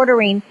start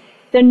ordering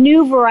the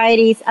new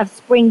varieties of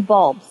spring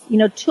bulbs. You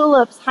know,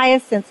 tulips,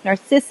 hyacinths,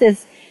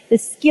 narcissus, the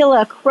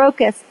scilla,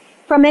 crocus,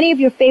 from any of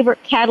your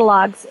favorite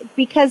catalogs,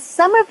 because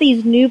some of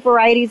these new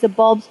varieties of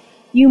bulbs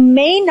you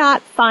may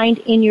not find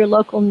in your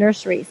local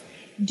nurseries.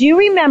 Do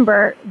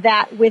remember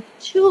that with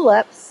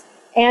tulips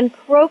and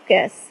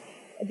crocus,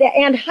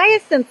 and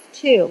hyacinths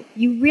too,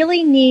 you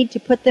really need to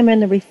put them in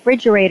the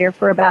refrigerator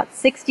for about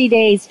 60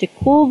 days to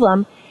cool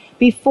them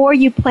before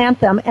you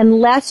plant them,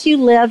 unless you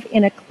live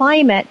in a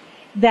climate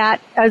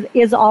that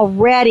is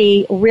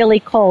already really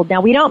cold. Now,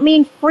 we don't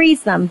mean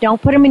freeze them.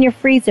 Don't put them in your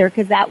freezer,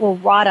 because that will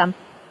rot them.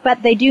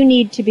 But they do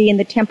need to be in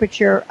the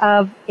temperature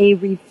of a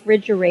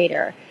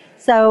refrigerator.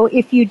 So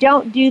if you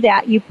don't do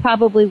that, you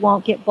probably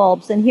won't get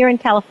bulbs. And here in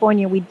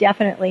California, we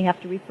definitely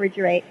have to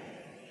refrigerate.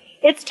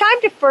 It's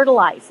time to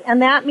fertilize,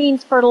 and that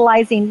means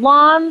fertilizing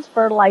lawns,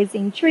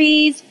 fertilizing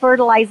trees,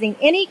 fertilizing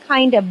any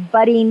kind of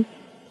budding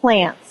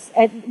plants.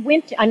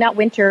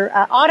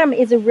 Autumn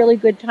is a really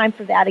good time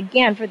for that,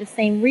 again, for the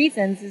same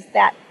reasons, is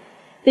that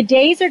the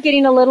days are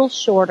getting a little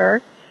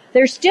shorter.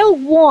 They're still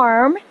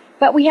warm,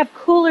 but we have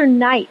cooler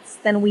nights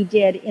than we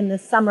did in the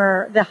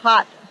summer, the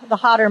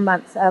hotter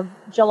months of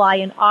July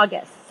and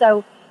August.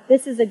 So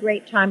this is a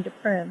great time to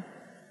prune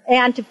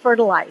and to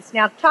fertilize.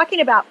 Now, talking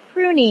about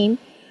pruning,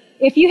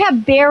 if you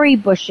have berry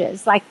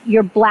bushes, like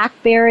your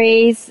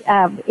blackberries,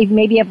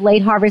 maybe you have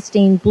late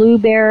harvesting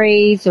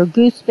blueberries or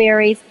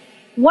gooseberries,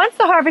 once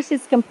the harvest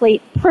is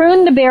complete,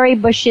 prune the berry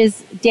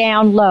bushes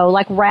down low,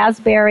 like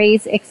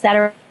raspberries,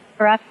 etc.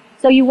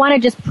 So you want to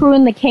just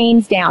prune the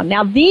canes down.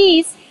 Now,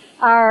 these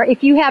are,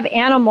 if you have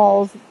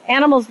animals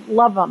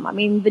love them. I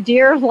mean, the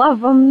deer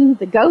love them,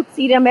 the goats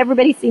eat them,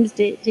 everybody seems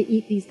to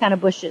eat these kind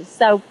of bushes.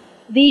 So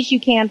these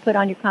you can put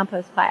on your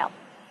compost pile.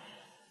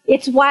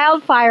 It's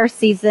wildfire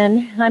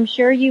season. I'm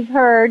sure you've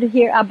heard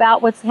here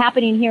about what's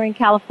happening here in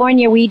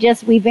California.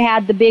 We've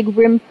had the big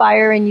rim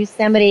fire in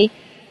Yosemite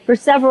for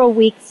several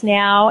weeks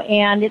now,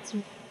 and it's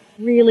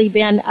really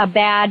been a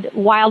bad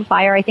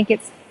wildfire. I think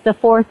it's the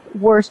 4th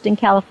worst in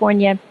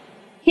California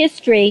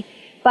history.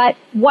 But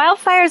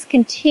wildfires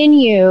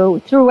continue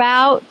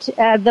throughout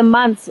the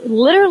months,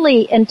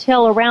 literally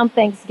until around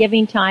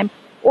Thanksgiving time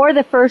or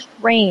the first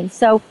rain.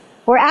 So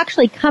we're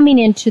actually coming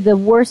into the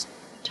worst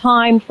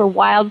time for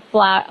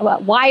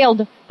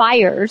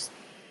wildfires.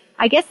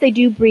 I guess they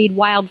do breed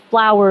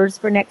wildflowers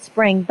for next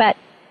spring, but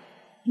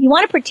you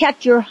want to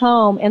protect your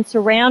home and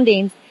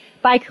surroundings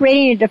by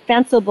creating a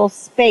defensible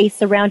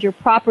space around your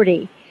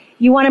property.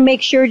 You want to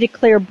make sure to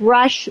clear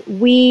brush,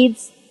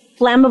 weeds,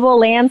 flammable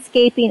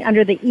landscaping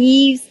under the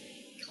eaves,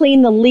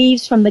 clean the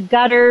leaves from the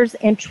gutters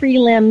and tree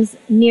limbs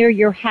near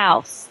your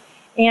house.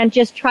 And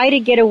just try to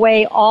get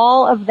away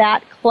all of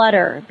that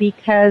clutter,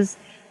 because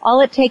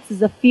all it takes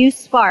is a few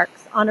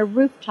sparks on a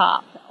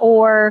rooftop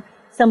or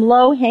some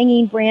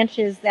low-hanging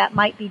branches that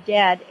might be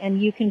dead,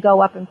 and you can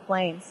go up in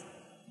flames.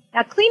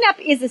 Now, cleanup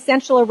is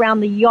essential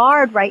around the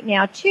yard right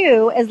now,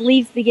 too, as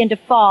leaves begin to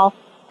fall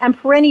and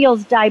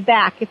perennials die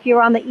back. If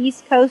you're on the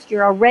East Coast,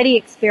 you're already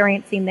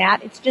experiencing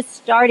that. It's just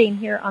starting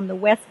here on the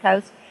West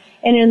Coast.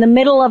 And in the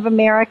middle of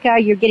America,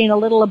 you're getting a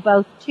little of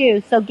both,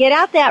 too. So get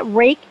out that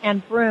rake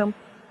and broom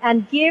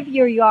and give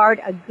your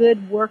yard a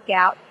good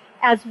workout,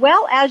 as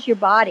well as your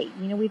body.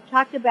 You know, we've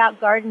talked about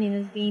gardening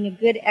as being a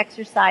good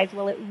exercise.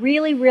 Well, it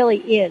really,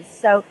 really is.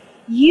 So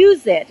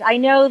use it. I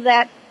know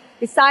that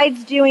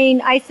besides doing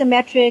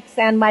isometrics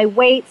and my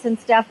weights and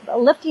stuff,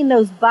 lifting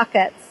those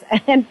buckets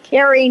and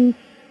carrying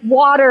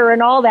water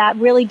and all that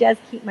really does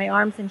keep my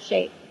arms in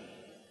shape.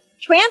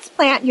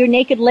 Transplant your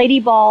naked lady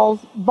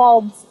bulbs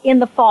in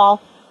the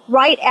fall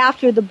right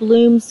after the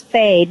blooms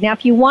fade. Now,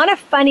 if you want a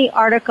funny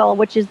article,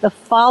 which is the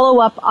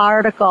follow-up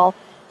article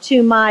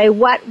to my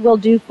What We'll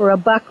Do for a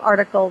Buck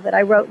article that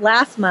I wrote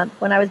last month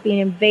when I was being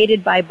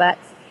invaded by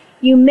bucks,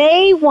 you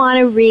may want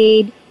to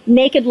read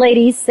Naked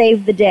Ladies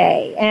Save the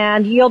Day.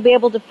 And you'll be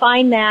able to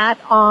find that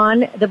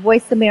on the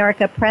Voice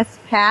America Press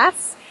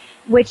Pass,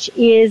 which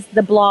is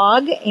the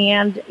blog,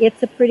 and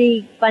it's a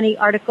pretty funny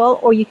article.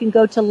 Or you can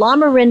go to La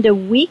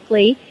Marinda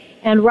Weekly,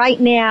 and right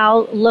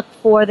now look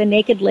for the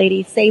Naked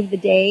Ladies Save the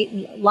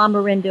Day,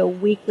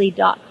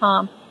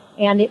 lamarindaweekly.com,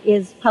 and it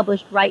is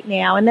published right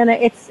now. And then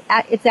it's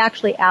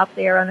actually out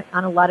there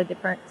on a lot of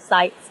different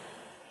sites.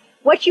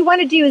 What you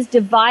want to do is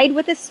divide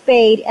with a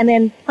spade and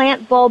then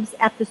plant bulbs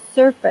at the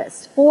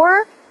surface.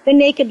 For the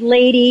naked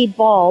lady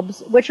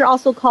bulbs, which are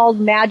also called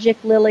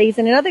magic lilies,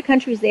 and in other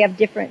countries they have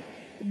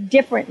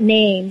different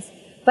names,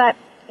 but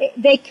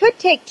they could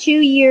take 2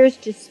 years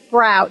to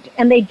sprout,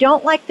 and they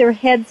don't like their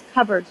heads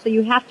covered, so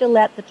you have to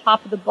let the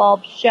top of the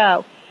bulb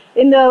show.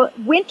 In the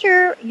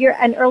winter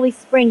and early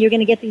spring, you're going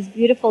to get these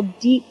beautiful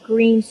deep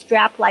green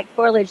strap-like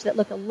foliage that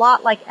look a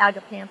lot like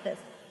agapanthus.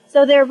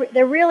 So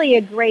they're really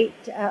a great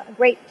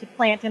to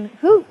plant. And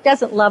who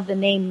doesn't love the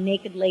name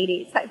Naked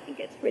Ladies? I think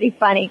it's pretty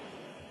funny.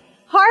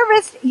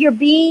 Harvest your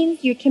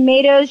beans, your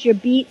tomatoes, your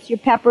beets, your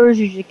peppers,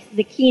 your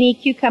zucchini,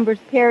 cucumbers,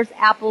 pears,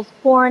 apples,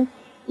 corn,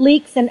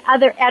 leeks, and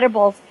other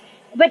edibles.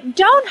 But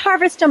don't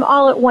harvest them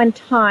all at one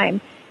time.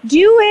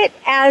 Do it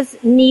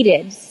as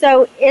needed.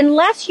 So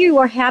unless you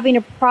are having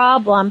a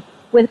problem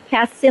with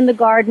pests in the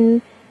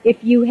garden,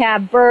 if you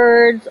have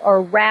birds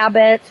or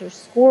rabbits or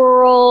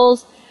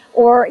squirrels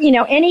or,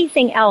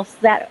 anything else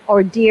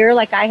or deer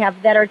like I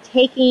have that are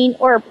taking,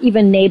 or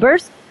even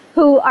neighbors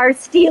who are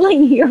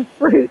stealing your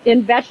fruit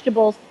and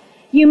vegetables,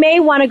 you may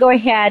want to go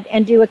ahead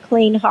and do a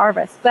clean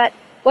harvest. But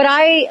what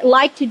I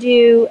like to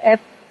do,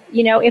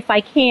 if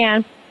I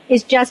can,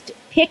 is just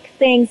pick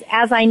things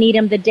as I need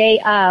them the day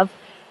of.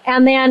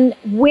 And then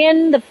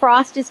when the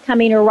frost is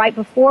coming or right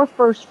before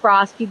first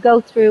frost, you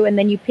go through and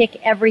then you pick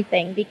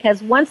everything,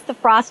 because once the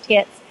frost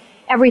hits,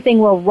 everything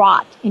will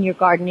rot in your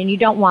garden, and you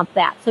don't want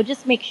that. So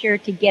just make sure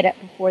to get it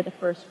before the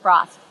first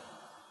frost.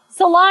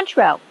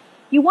 Cilantro.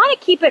 You want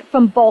to keep it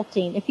from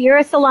bolting. If you're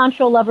a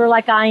cilantro lover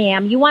like I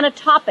am, you want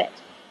to top it.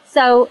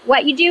 So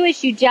what you do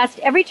is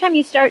every time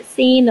you start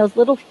seeing those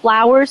little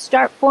flowers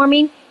start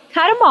forming,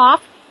 cut them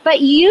off, but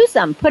use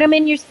them. Put them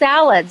in your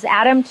salads.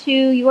 Add them to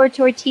your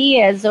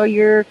tortillas or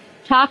your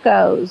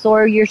tacos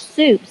or your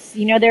soups.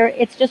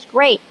 It's just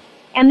great.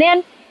 And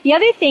then the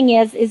other thing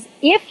is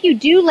if you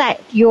do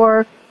let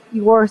your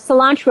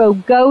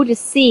cilantro go to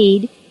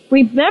seed,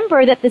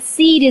 remember that the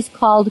seed is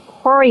called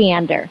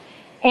coriander.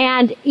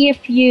 And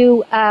if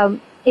you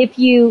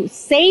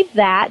save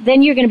that,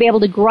 then you're going to be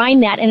able to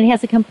grind that, and it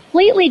has a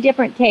completely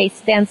different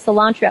taste than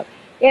cilantro.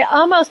 It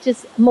almost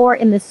is more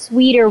in the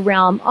sweeter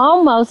realm,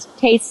 almost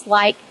tastes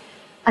like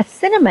a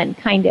cinnamon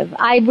kind of.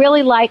 I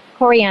really like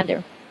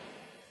coriander.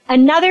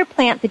 Another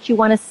plant that you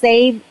want to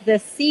save the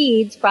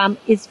seeds from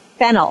is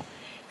fennel.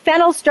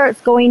 Fennel starts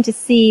going to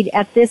seed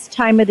at this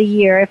time of the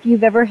year. If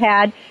you've ever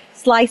had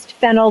sliced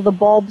fennel, the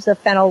bulbs of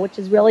fennel, which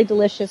is really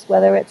delicious,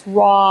 whether it's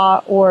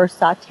raw or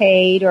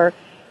sautéed or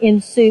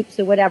in soups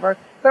or whatever.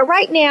 But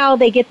right now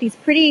they get these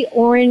pretty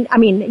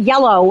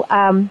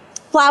yellow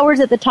flowers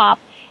at the top,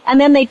 and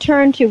then they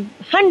turn to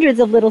hundreds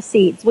of little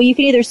seeds. Well, you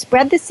can either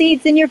spread the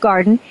seeds in your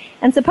garden,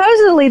 and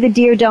supposedly the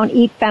deer don't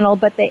eat fennel,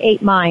 but they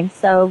ate mine,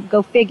 so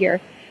go figure.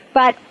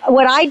 But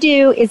what I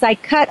do is I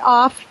cut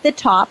off the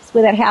tops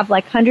that have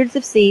like hundreds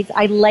of seeds.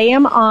 I lay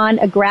them on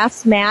a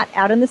grass mat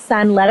out in the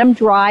sun, let them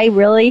dry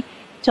really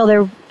till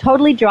they're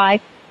totally dry,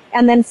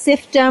 and then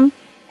sift them.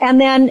 And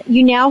then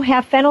you now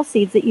have fennel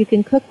seeds that you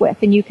can cook with,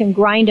 and you can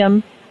grind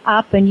them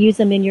up and use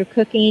them in your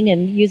cooking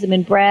and use them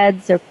in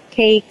breads or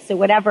cakes or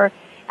whatever.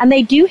 And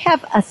they do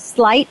have a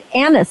slight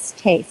anise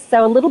taste,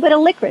 so a little bit of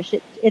licorice.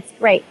 It's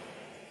great.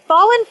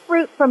 Fallen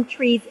fruit from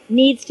trees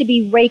needs to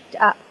be raked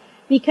up,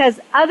 because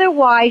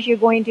otherwise you're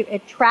going to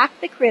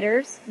attract the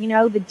critters,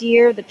 the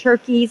deer, the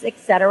turkeys,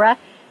 etc.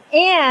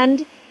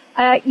 And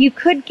you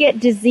could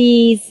get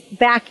disease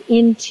back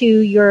into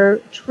your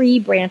tree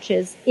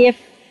branches if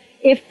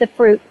the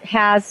fruit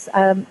has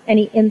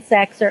any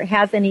insects or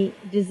has any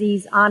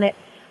disease on it.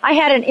 I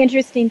had an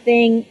interesting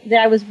thing that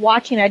I was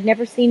watching I'd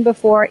never seen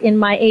before in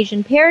my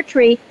Asian pear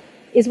tree,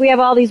 is we have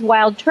all these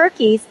wild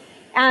turkeys,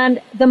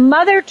 and the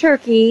mother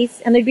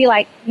turkeys, and there'd be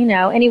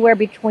anywhere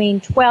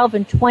between 12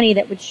 and 20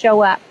 that would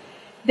show up.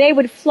 They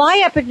would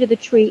fly up into the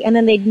tree, and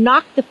then they'd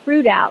knock the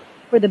fruit out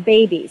for the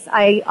babies.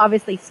 I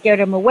obviously scared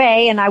them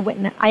away, and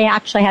I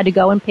actually had to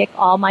go and pick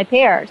all my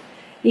pears,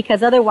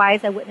 because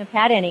otherwise I wouldn't have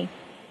had any.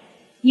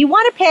 You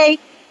want to pay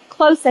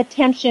close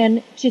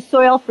attention to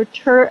soil for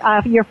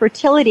your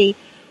fertility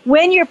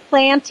when you're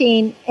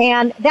planting,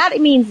 and that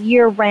means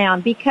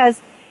year-round,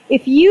 because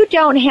if you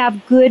don't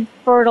have good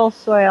fertile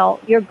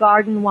soil, your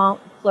garden won't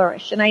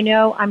flourish. And I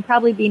know I'm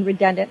probably being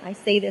redundant. I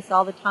say this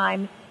all the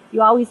time.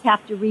 You always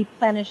have to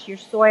replenish your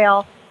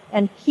soil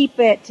and keep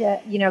it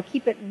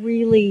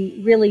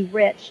really, really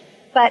rich.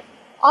 But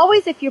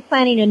always, if you're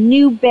planting a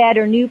new bed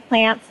or new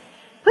plants,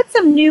 put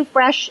some new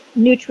fresh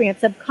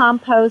nutrients of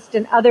compost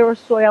and other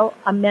soil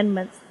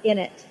amendments in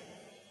it.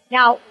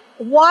 Now,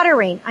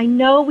 watering. I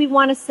know we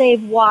want to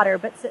save water,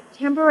 but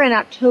September and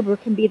October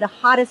can be the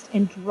hottest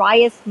and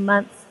driest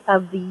months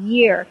of the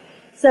year.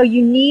 So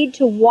you need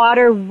to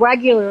water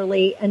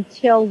regularly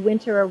until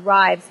winter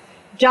arrives.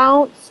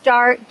 Don't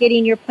start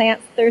getting your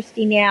plants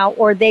thirsty now,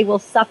 or they will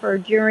suffer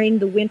during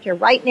the winter.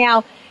 Right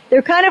now,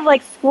 they're kind of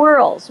like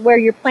squirrels, where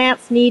your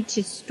plants need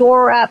to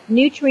store up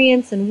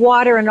nutrients and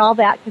water and all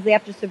that because they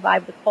have to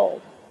survive the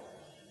cold.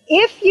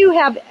 If you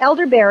have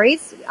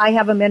elderberries, I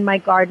have them in my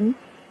garden,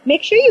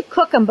 make sure you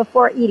cook them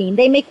before eating.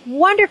 They make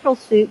wonderful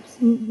soups,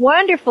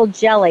 wonderful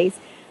jellies,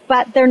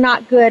 but they're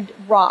not good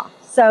raw.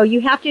 So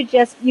you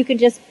can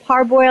just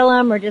parboil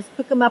them or just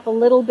cook them up a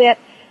little bit.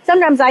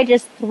 Sometimes I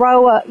just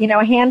throw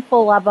a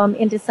handful of them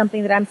into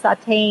something that I'm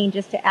sauteing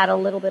just to add a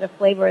little bit of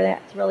flavor.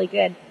 That's really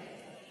good.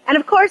 And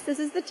of course, this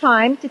is the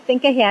time to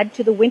think ahead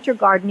to the winter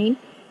gardening.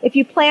 If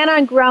you plan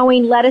on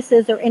growing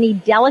lettuces or any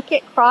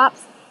delicate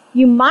crops,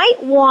 you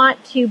might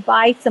want to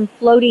buy some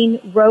floating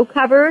row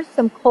covers,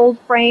 some cold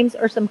frames,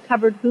 or some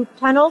covered hoop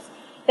tunnels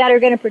that are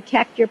going to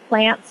protect your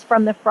plants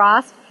from the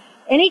frost.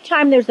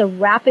 Anytime there's a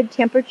rapid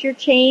temperature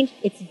change,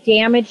 it's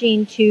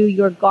damaging to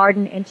your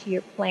garden and to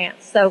your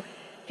plants. So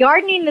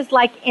gardening is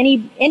like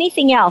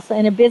anything else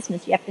in a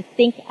business. You have to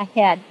think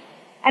ahead.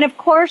 And of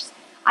course,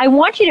 I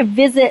want you to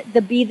visit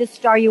the Be the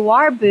Star You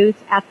Are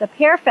booth at the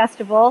Pear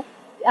Festival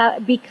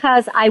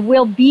because I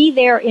will be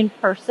there in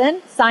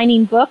person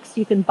signing books.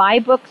 You can buy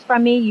books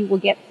from me. You will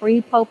get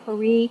free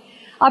potpourri.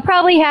 I'll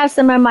probably have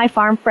some of my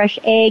farm fresh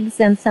eggs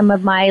and some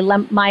of my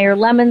Meyer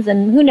lemons,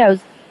 and who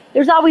knows.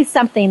 There's always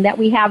something that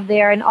we have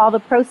there, and all the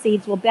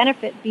proceeds will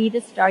benefit Be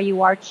the Star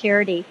You Are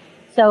charity.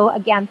 So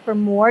again, for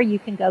more, you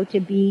can go to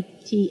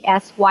btsya.org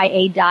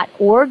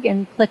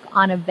and click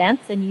on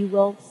events, and you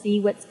will see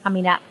what's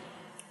coming up.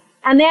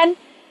 And then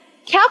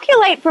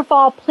calculate for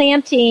fall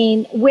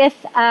planting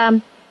with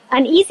an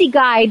easy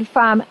guide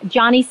from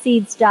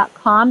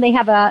johnnyseeds.com. They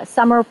have a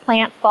summer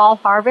plant fall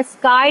harvest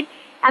guide,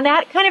 and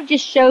that kind of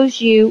just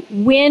shows you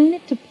when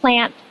to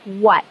plant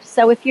what.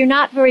 So if you're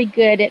not very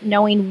good at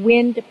knowing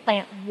when to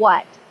plant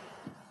what,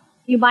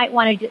 you might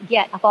want to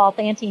get a fall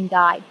planting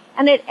guide,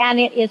 and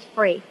it is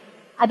free.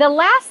 The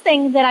last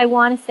thing that I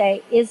want to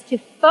say is to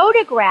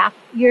photograph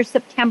your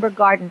September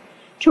garden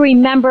to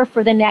remember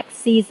for the next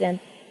season.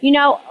 You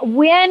know,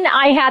 when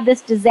I had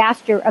this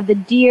disaster of the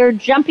deer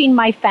jumping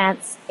my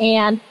fence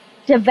and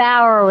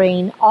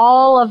devouring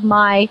all of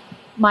my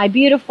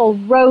beautiful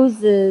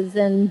roses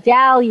and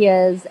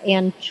dahlias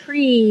and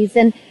trees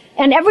and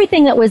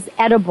everything that was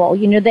edible,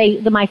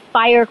 my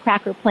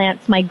firecracker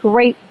plants, my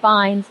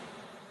grapevines,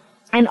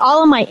 and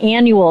all of my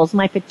annuals,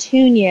 my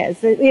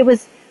petunias. It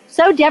was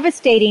so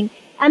devastating.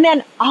 And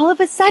then all of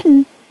a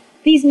sudden,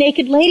 these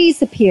naked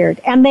ladies appeared,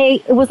 and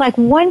it was like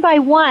one by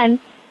one,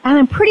 and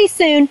then pretty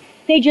soon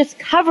they just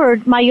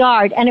covered my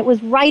yard, and it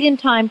was right in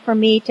time for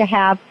me to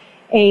have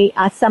a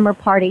summer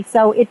party.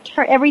 So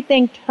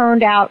everything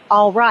turned out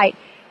all right.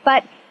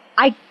 But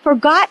I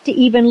forgot to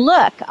even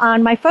look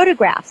on my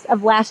photographs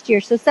of last year.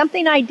 So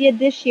something I did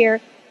this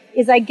year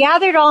is I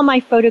gathered all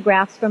my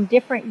photographs from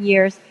different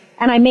years,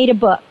 and I made a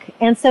book.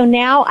 And so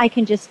now I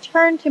can just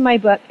turn to my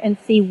book and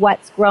see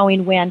what's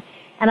growing when.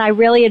 And I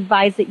really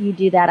advise that you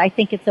do that. I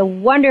think it's a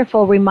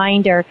wonderful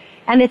reminder.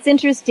 And it's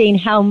interesting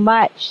how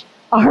much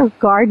our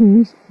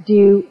gardens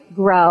do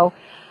grow.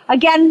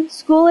 Again,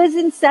 school is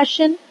in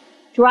session.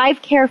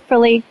 Drive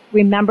carefully.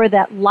 Remember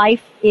that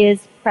life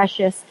is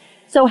precious.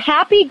 So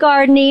happy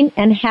gardening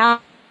and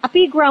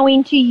happy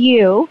growing to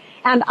you.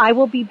 And I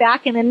will be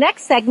back in the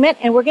next segment,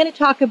 and we're going to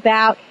talk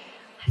about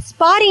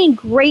spotting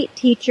great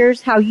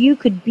teachers, how you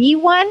could be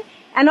one.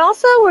 And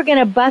also we're going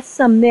to bust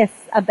some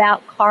myths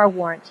about car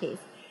warranties.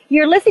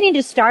 You're listening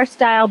to Star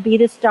Style, Be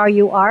the Star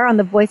You Are on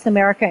the Voice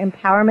America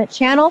Empowerment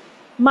Channel.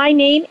 My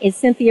name is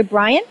Cynthia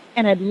Brian,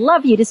 and I'd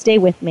love you to stay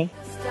with me.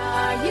 The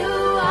star you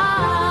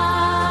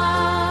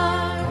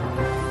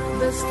are,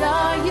 the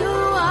star you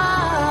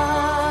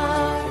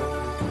are,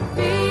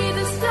 be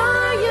the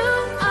star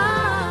you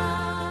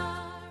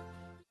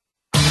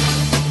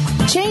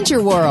are. Change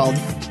your world.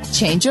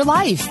 Change your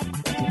life.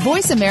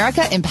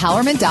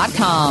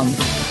 VoiceAmericaEmpowerment.com.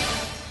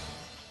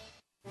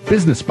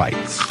 Business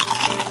Bites.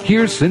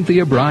 Here's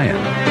Cynthia Brian.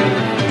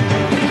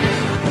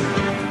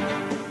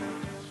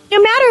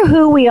 No matter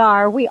who we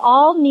are, we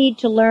all need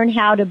to learn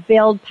how to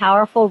build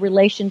powerful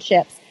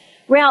relationships.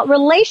 Well,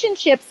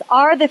 relationships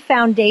are the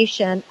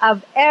foundation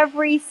of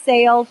every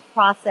sales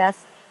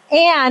process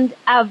and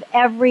of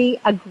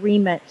every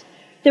agreement.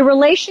 The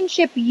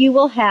relationship you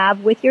will have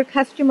with your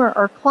customer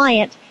or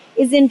client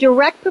is in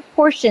direct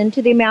proportion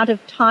to the amount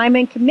of time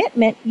and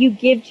commitment you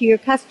give to your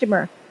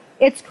customer.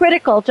 It's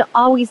critical to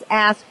always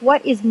ask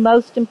what is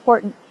most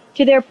important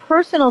to their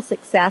personal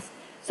success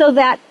so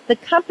that the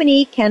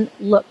company can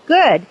look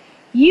good.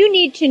 You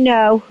need to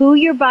know who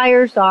your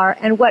buyers are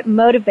and what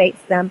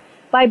motivates them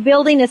by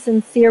building a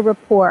sincere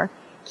rapport.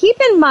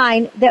 Keep in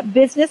mind that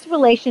business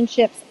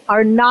relationships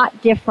are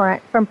not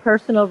different from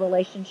personal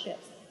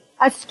relationships.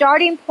 A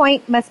starting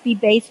point must be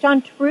based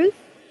on truth,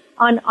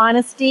 on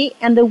honesty,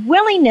 and the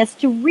willingness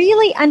to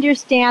really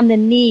understand the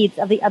needs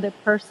of the other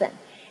person.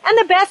 And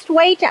the best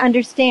way to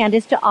understand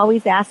is to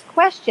always ask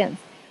questions.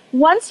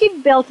 Once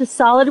you've built a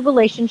solid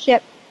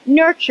relationship,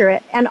 nurture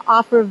it and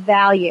offer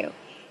value.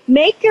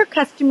 Make your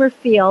customer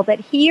feel that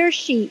he or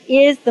she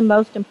is the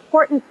most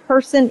important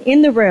person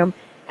in the room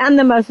and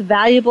the most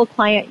valuable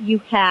client you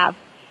have.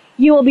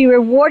 You will be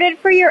rewarded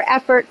for your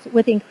efforts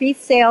with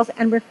increased sales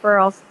and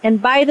referrals.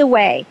 And by the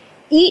way,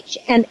 each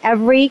and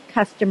every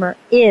customer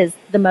is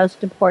the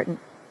most important.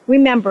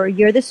 Remember,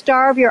 you're the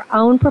star of your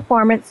own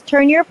performance.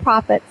 Turn your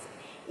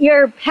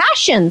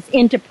passions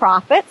into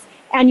profits,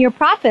 and your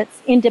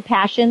profits into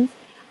passions.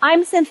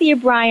 I'm Cynthia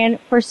Brian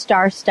for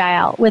Star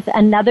Style with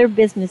another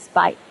Business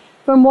Bite.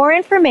 For more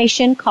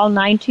information, call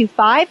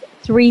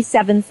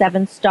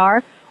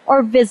 925-377-STAR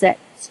or visit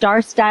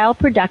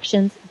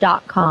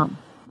starstyleproductions.com.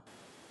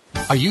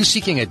 Are you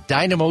seeking a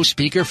dynamo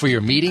speaker for your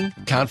meeting,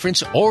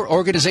 conference, or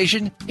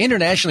organization?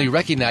 Internationally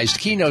recognized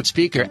keynote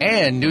speaker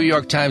and New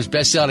York Times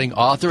bestselling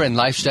author and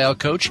lifestyle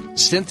coach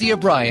Cynthia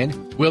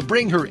Brian will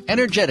bring her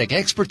energetic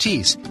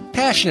expertise,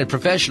 passionate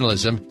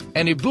professionalism,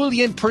 and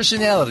ebullient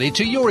personality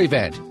to your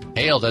event.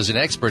 Hailed as an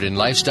expert in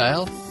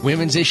lifestyle,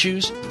 women's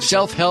issues,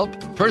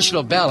 self-help,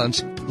 personal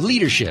balance,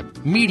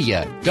 leadership,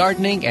 media,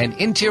 gardening, and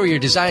interior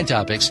design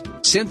topics,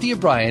 Cynthia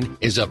Brian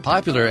is a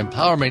popular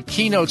empowerment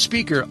keynote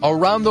speaker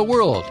around the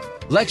world,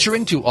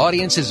 lecturing to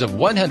audiences of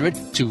 100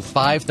 to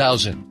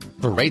 5,000.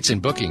 For rates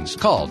and bookings,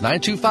 call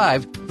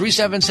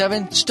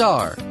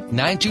 925-377-STAR,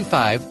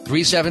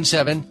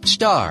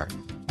 925-377-STAR,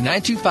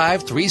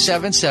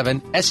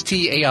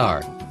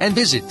 925-377-STAR, and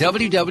visit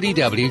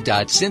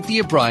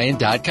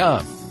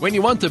www.cynthiabrian.com. When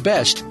you want the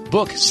best,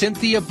 book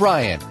Cynthia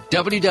Brian,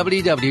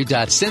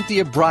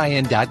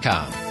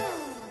 www.cynthiabrian.com.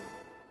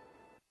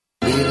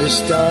 Be the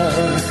star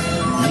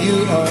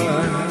you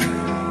are.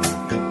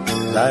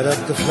 Light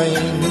up the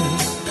flame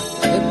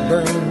that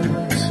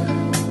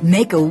burns.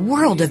 Make a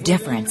world of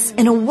difference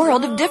in a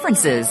world of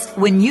differences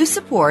when you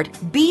support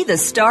Be the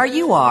Star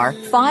You Are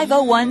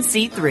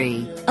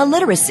 501c3, a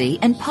literacy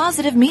and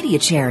positive media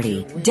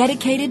charity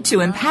dedicated to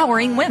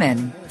empowering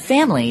women,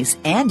 families,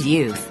 and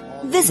youth.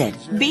 Visit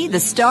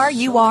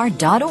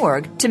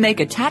BeTheStarYouAre.org to make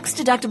a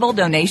tax-deductible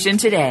donation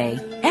today.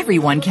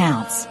 Everyone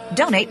counts.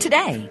 Donate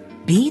today.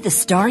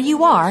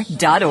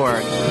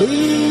 BeTheStarYouAre.org. Be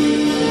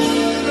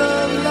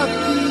the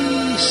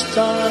lucky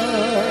star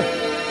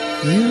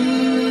you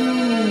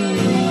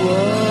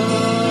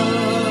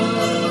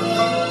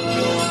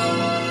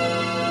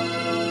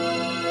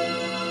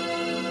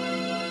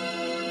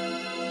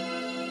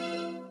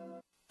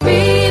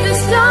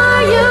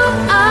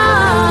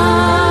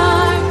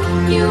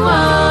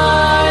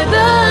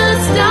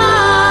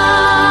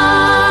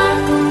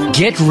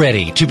Get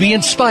ready to be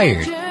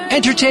inspired,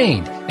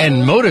 entertained,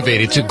 and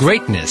motivated to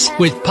greatness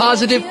with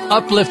positive,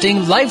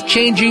 uplifting,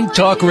 life-changing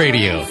talk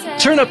radio.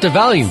 Turn up the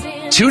volume.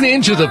 Tune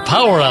in to the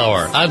Power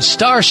Hour on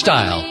Star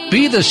Style.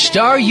 Be the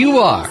star you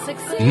are.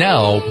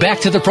 Now, back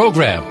to the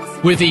program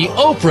with the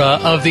Oprah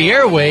of the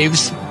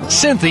airwaves,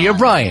 Cynthia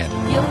Brian.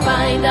 You'll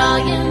find all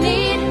you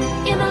need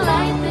in a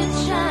life that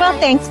shines. Well,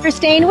 thanks for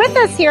staying with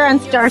us here on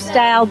Star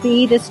Style.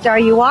 Be the Star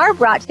You Are,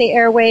 brought to the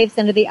airwaves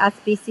under the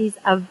auspices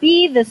of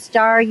Be the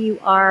Star You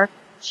Are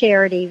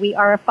charity. We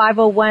are a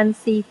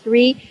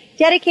 501c3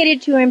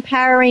 dedicated to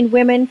empowering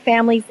women,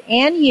 families,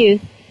 and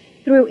youth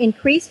through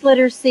increased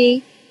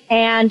literacy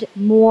and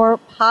more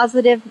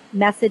positive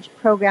message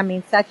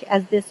programming, such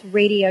as this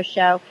radio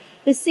show.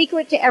 The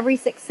secret to every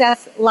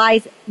success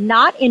lies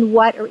not in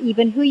what or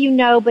even who you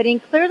know, but in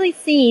clearly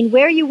seeing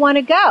where you want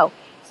to go.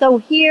 So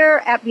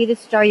here at Be the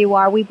Star You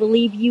Are, we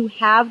believe you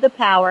have the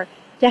power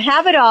to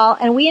have it all,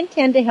 and we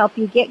intend to help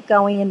you get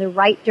going in the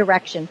right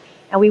direction.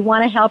 And we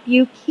want to help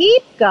you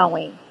keep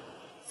going.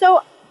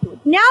 So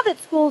now that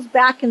school's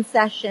back in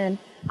session,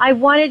 I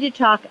wanted to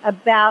talk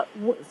about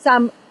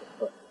some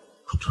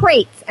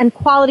traits and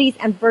qualities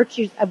and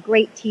virtues of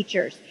great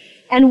teachers.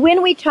 And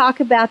when we talk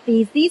about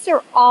these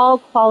are all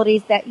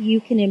qualities that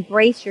you can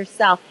embrace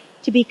yourself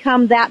to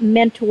become that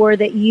mentor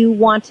that you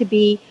want to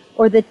be,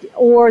 or the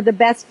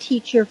best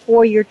teacher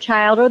for your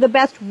child, or the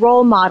best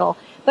role model.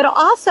 But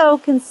also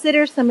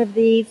consider some of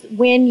these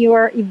when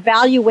you're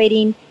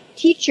evaluating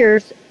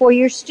teachers for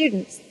your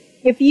students.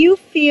 If you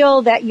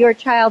feel that your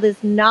child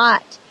is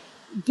not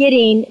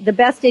getting the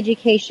best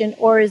education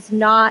or is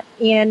not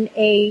in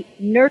a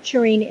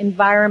nurturing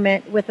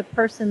environment with a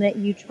person that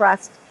you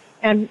trust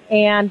and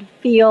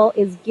feel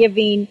is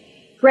giving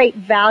great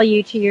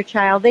value to your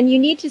child, then you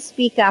need to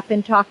speak up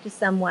and talk to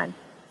someone.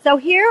 So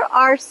here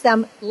are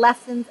some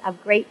lessons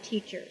of great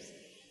teachers.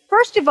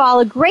 First of all,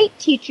 a great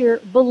teacher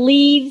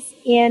believes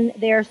in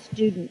their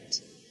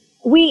student.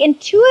 We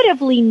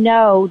intuitively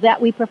know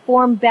that we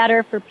perform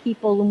better for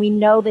people when we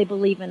know they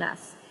believe in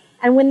us.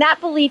 And when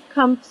that belief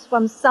comes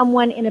from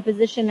someone in a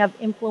position of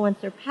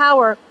influence or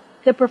power,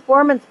 the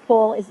performance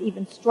pull is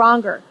even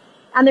stronger.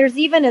 And there's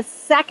even a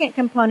second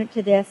component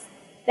to this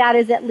that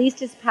is at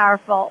least as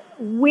powerful.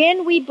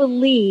 When we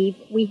believe,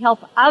 we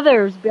help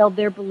others build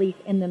their belief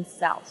in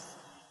themselves.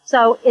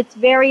 So it's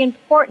very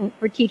important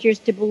for teachers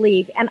to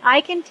believe. And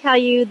I can tell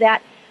you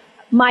that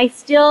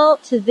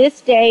to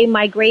this day,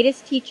 my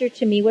greatest teacher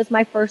to me was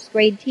my first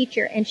grade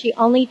teacher, and she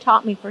only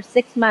taught me for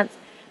 6 months.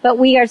 But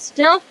we are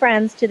still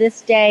friends to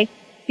this day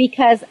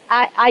because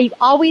I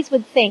always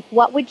would think,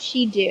 what would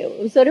she do?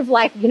 It was sort of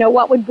like,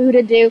 what would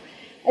Buddha do?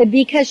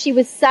 Because she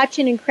was such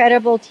an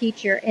incredible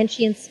teacher, and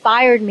she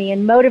inspired me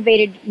and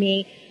motivated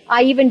me.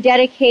 I even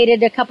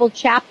dedicated a couple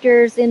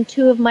chapters in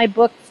 2 of my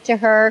books to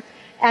her,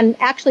 and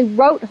actually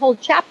wrote whole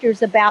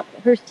chapters about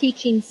her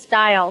teaching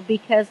style,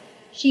 because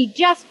She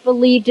just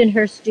believed in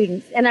her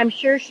students, and I'm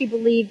sure she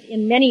believed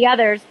in many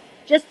others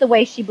just the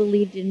way she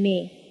believed in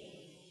me.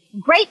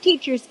 Great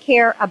teachers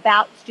care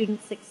about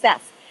student success.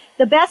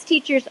 The best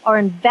teachers are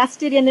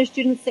invested in their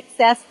student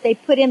success. They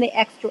put in the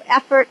extra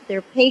effort.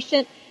 They're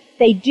patient.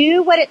 They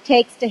do what it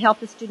takes to help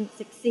the student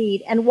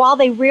succeed. And while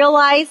they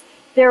realize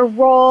their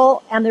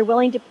role and they're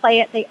willing to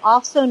play it, they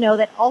also know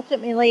that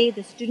ultimately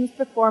the student's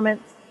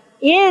performance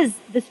is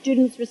the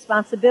student's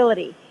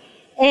responsibility.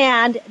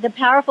 And the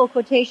powerful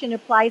quotation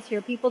applies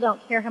here. People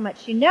don't care how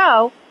much you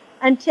know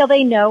until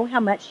they know how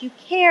much you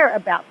care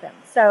about them.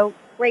 So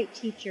great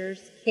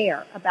teachers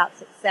care about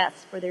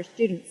success for their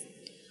students.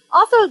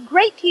 Also,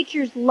 great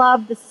teachers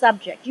love the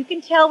subject. You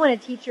can tell when a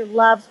teacher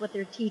loves what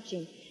they're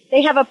teaching.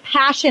 They have a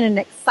passion and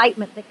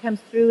excitement that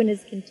comes through and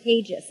is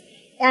contagious.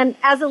 And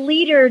as a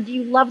leader, do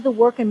you love the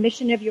work and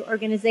mission of your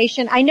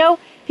organization? I know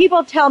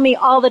people tell me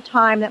all the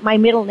time that my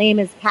middle name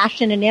is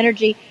Passion and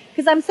Energy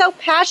because I'm so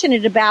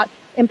passionate about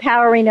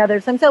empowering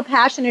others. I'm so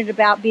passionate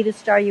about Be the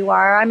Star You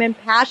Are. I'm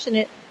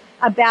passionate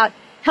about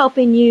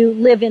helping you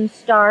live in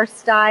star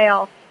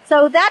style.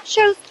 So that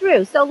shows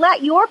through. So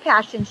let your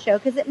passion show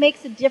because it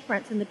makes a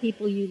difference in the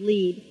people you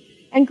lead.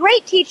 And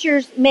great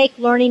teachers make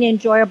learning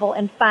enjoyable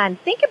and fun.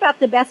 Think about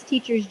the best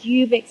teachers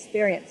you've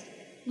experienced.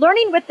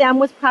 Learning with them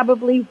was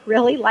probably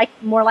really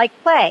more like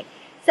play.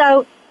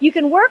 So you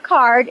can work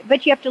hard,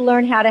 but you have to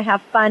learn how to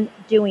have fun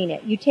doing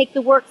it. You take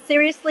the work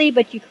seriously,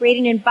 but you create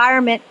an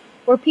environment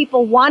where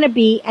people want to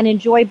be and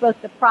enjoy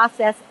both the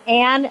process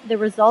and the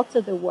results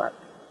of the work.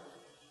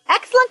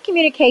 Excellent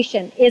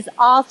communication is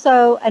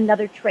also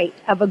another trait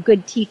of a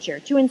good teacher.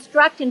 To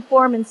instruct,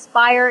 inform,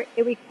 inspire,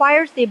 it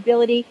requires the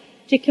ability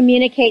to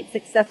communicate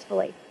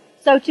successfully.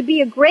 So to be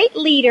a great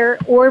leader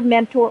or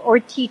mentor or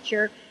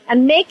teacher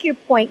and make your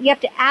point, you have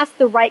to ask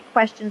the right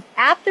questions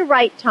at the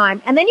right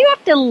time, and then you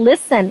have to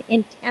listen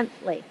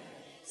intently.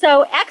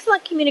 So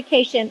excellent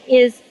communication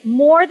is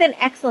more than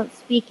excellent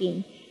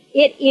speaking.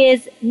 It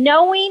is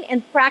knowing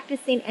and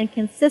practicing and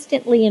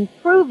consistently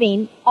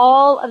improving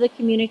all of the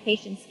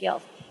communication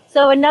skills.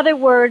 So in other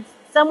words,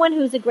 someone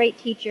who's a great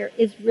teacher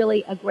is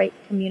really a great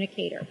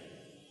communicator.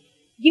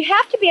 You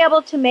have to be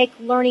able to make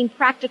learning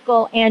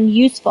practical and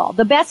useful.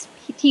 The best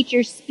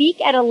teachers speak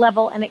at a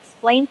level and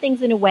explain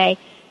things in a way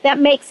that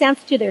makes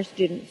sense to their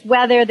students,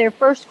 whether they're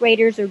first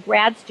graders or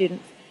grad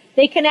students.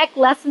 They connect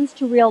lessons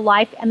to real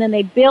life and then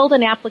they build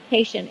an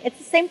application. It's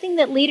the same thing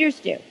that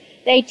leaders do.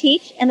 They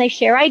teach and they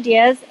share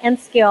ideas and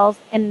skills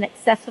in an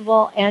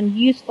accessible and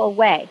useful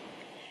way.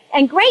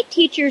 And great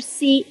teachers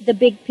see the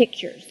big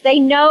pictures. They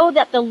know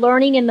that the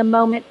learning in the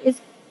moment is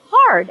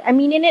hard. I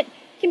mean, and it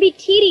can be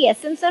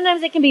tedious, and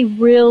sometimes it can be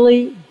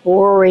really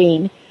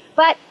boring.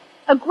 But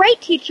a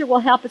great teacher will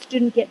help a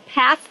student get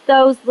past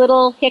those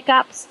little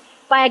hiccups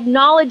by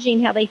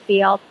acknowledging how they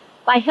feel,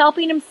 by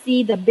helping them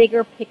see the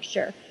bigger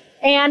picture,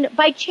 and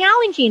by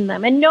challenging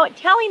them and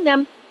telling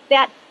them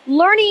that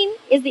learning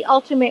is the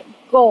ultimate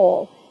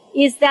goal,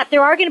 is that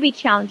there are going to be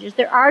challenges,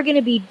 there are going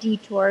to be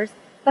detours,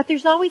 but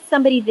there's always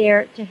somebody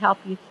there to help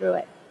you through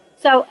it.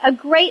 So a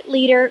great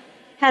leader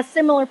has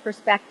similar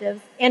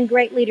perspectives, and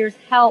great leaders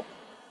help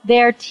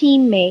their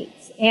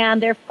teammates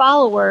and their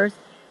followers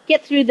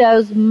get through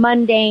those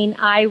mundane,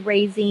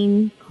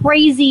 eye-raising,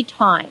 crazy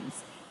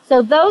times.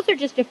 So those are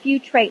just a few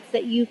traits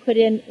that you could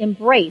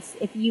embrace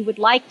if you would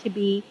like to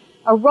be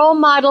a role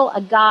model,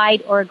 a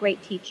guide, or a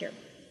great teacher.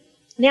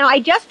 Now, I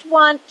just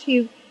want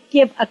to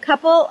give a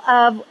couple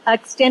of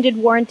extended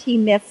warranty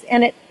myths,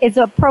 and it is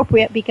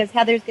appropriate because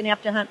Heather's going to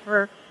have to hunt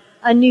for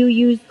a new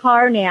used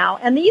car now.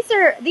 And these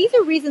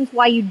are reasons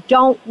why you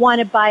don't want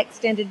to buy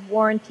extended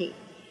warranty.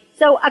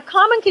 So a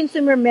common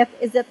consumer myth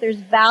is that there's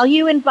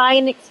value in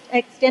buying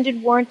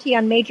extended warranty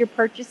on major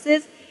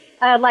purchases,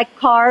 like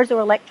cars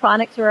or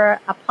electronics or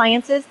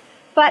appliances.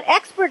 But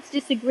experts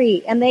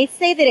disagree, and they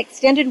say that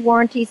extended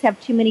warranties have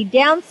too many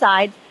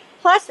downsides.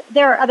 Plus,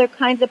 there are other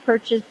kinds of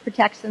purchase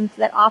protections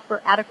that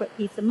offer adequate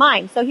peace of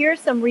mind. So here are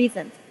some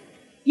reasons.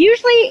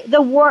 Usually,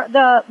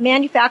 the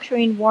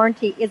manufacturing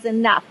warranty is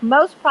enough.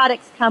 Most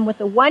products come with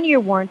a 1-year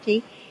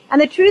warranty,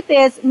 and the truth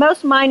is,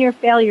 most minor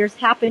failures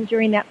happen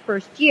during that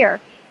first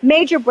year.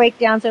 Major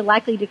breakdowns are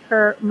likely to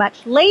occur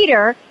much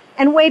later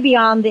and way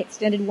beyond the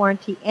extended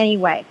warranty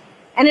anyway.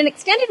 And an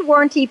extended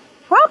warranty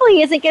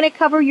probably isn't going to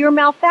cover your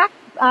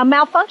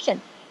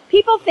malfunction.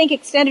 People think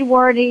extended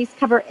warranties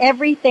cover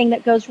everything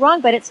that goes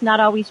wrong, but it's not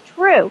always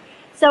true.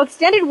 So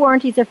extended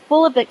warranties are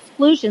full of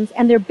exclusions,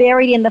 and they're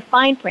buried in the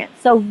fine print.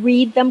 So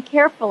read them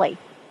carefully.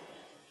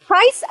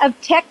 Price of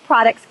tech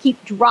products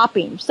keep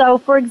dropping. So,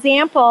 for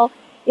example,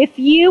 if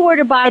you were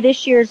to buy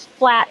this year's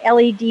flat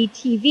LED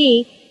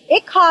TV,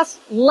 it costs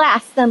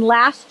less than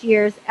last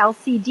year's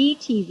LCD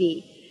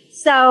TV.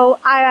 So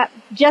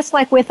just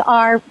like with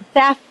our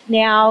theft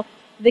now,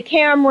 the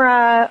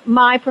camera,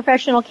 my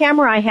professional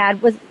camera I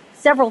had was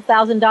several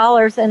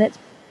 $1,000s, and it's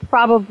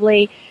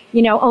probably,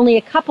 only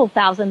a couple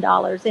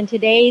 $1,000s in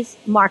today's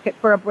market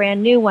for a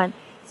brand new one.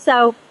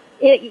 So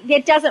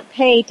it doesn't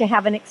pay to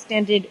have an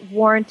extended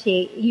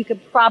warranty. You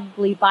could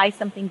probably buy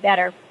something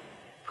better.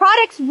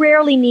 products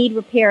rarely need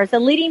repairs. A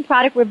leading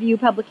product review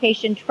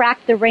publication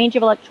tracked the range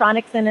of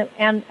electronics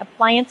and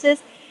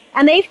appliances,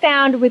 and they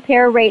found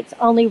repair rates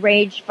only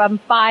range from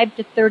 5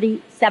 to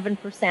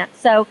 37%.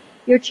 So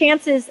your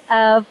chances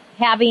of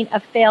having a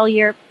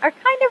failure are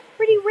kind of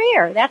pretty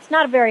rare. That's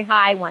not a very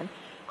high one.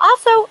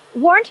 Also,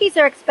 warranties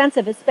are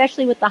expensive,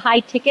 especially with the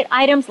high-ticket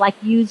items like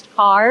used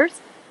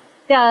cars.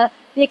 The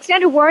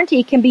extended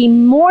warranty can be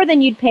more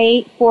than you'd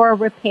pay for a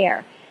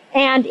repair.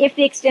 And if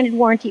the extended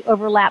warranty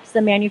overlaps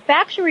the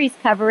manufacturer's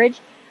coverage,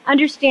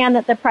 understand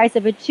that the price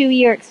of a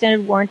 2-year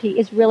extended warranty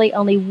is really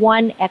only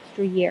 1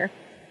 extra year.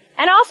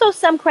 And also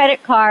some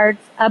credit cards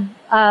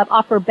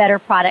offer better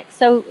products.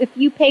 So if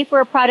you pay for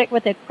a product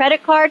with a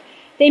credit card,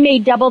 they may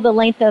double the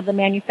length of the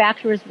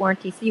manufacturer's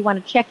warranty. So you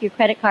want to check your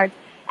credit cards.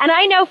 And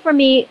I know for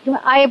me,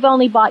 I have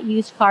only bought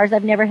used cars.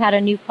 I've never had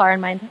a new car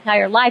in my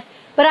entire life.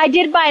 But I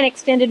did buy an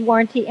extended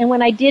warranty, and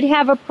when I did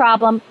have a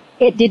problem,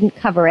 it didn't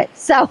cover it.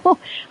 So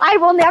I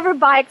will never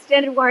buy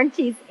extended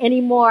warranties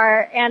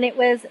anymore, and it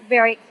was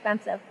very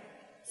expensive.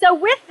 So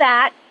with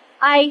that,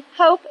 I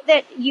hope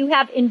that you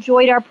have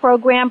enjoyed our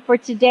program for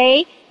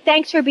today.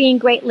 Thanks for being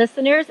great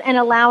listeners and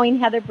allowing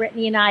Heather,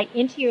 Brittany, and I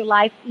into your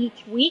life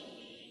each week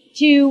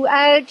to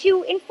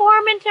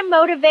inform and to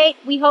motivate.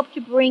 We hope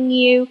to bring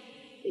you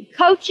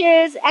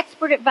coaches,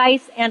 expert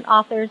advice, and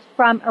authors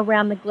from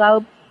around the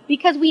globe,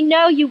 because we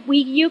know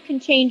you can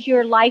change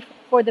your life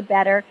for the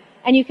better,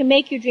 and you can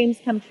make your dreams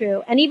come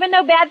true. And even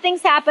though bad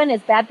things happen,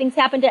 as bad things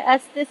happened to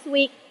us this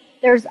week,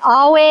 there's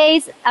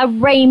always a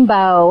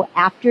rainbow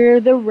after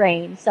the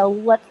rain. So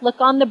let's look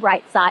on the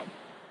bright side.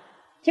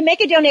 To make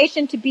a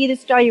donation to Be the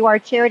Star You Are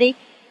charity,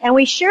 and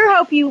we sure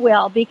hope you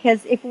will,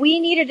 because if we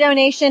need a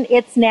donation,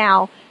 it's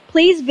now.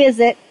 Please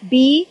visit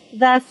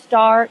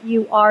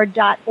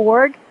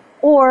BeTheStarYouAre.org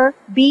or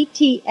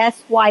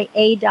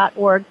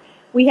BTSYA.org.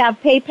 We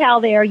have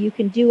PayPal there. You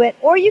can do it.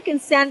 Or you can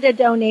send a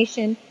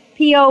donation,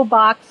 P.O.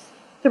 Box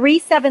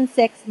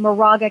 376,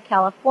 Moraga,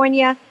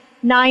 California,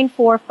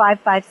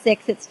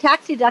 94556. It's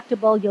tax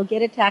deductible. You'll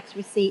get a tax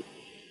receipt.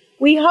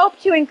 We hope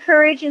to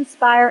encourage,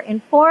 inspire,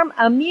 inform,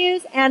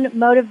 amuse, and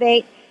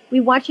motivate. We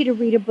want you to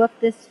read a book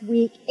this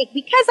week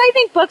because I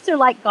think books are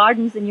like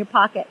gardens in your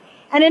pocket.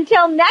 And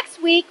until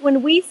next week,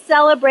 when we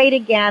celebrate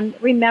again,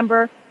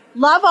 remember,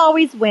 love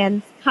always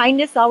wins,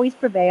 kindness always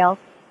prevails,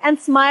 and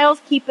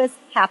smiles keep us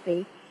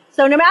happy.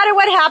 So no matter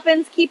what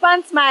happens, keep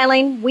on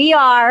smiling. We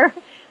are.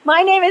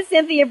 My name is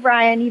Cynthia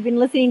Brian. You've been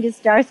listening to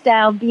Star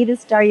Style, Be the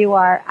Star You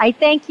Are. I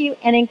thank you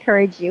and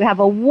encourage you. Have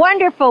a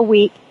wonderful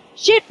week.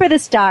 Shoot for the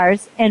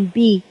stars and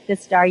be the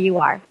star you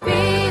are. Be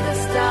the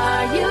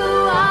star you are.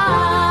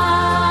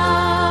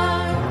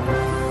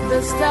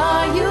 The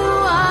star you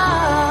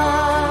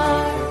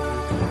are.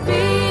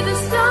 Be the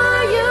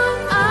star you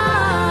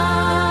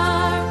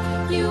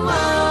are. You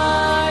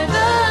are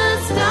the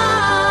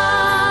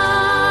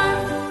star.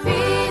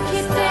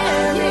 Keep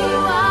daring.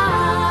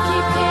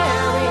 Keep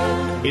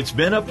caring. It's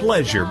been a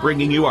pleasure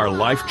bringing you our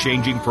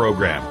life-changing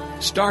program,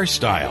 Star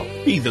Style,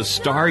 Be the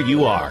Star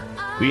You Are.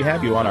 We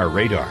have you on our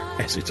radar,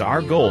 as it's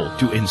our goal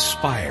to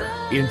inspire,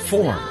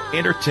 inform,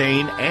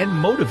 entertain, and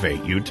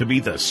motivate you to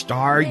be the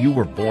star you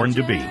were born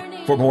to be.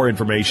 For more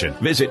information,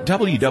 visit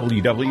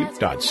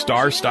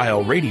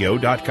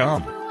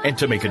www.starstyleradio.com. And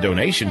to make a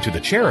donation to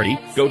the charity,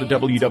 go to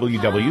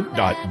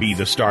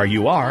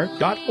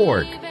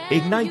www.BeTheStarYouAre.org.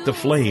 Ignite the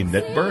flame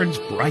that burns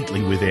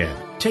brightly within.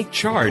 Take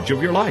charge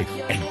of your life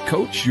and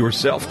coach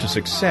yourself to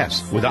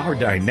success with our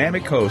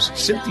dynamic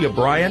hosts, Cynthia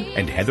Brian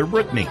and Heather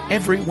Brittany,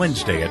 every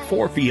Wednesday at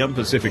 4 p.m.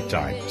 Pacific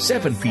Time,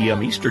 7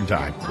 p.m. Eastern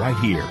Time, right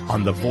here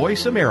on the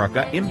Voice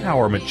America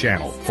Empowerment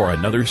Channel for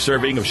another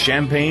serving of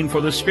champagne for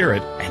the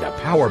spirit and a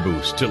power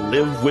boost to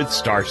live with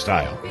Star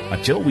Style.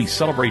 Until we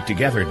celebrate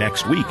together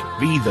next week,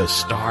 be the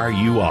star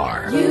you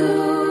are.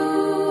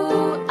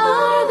 You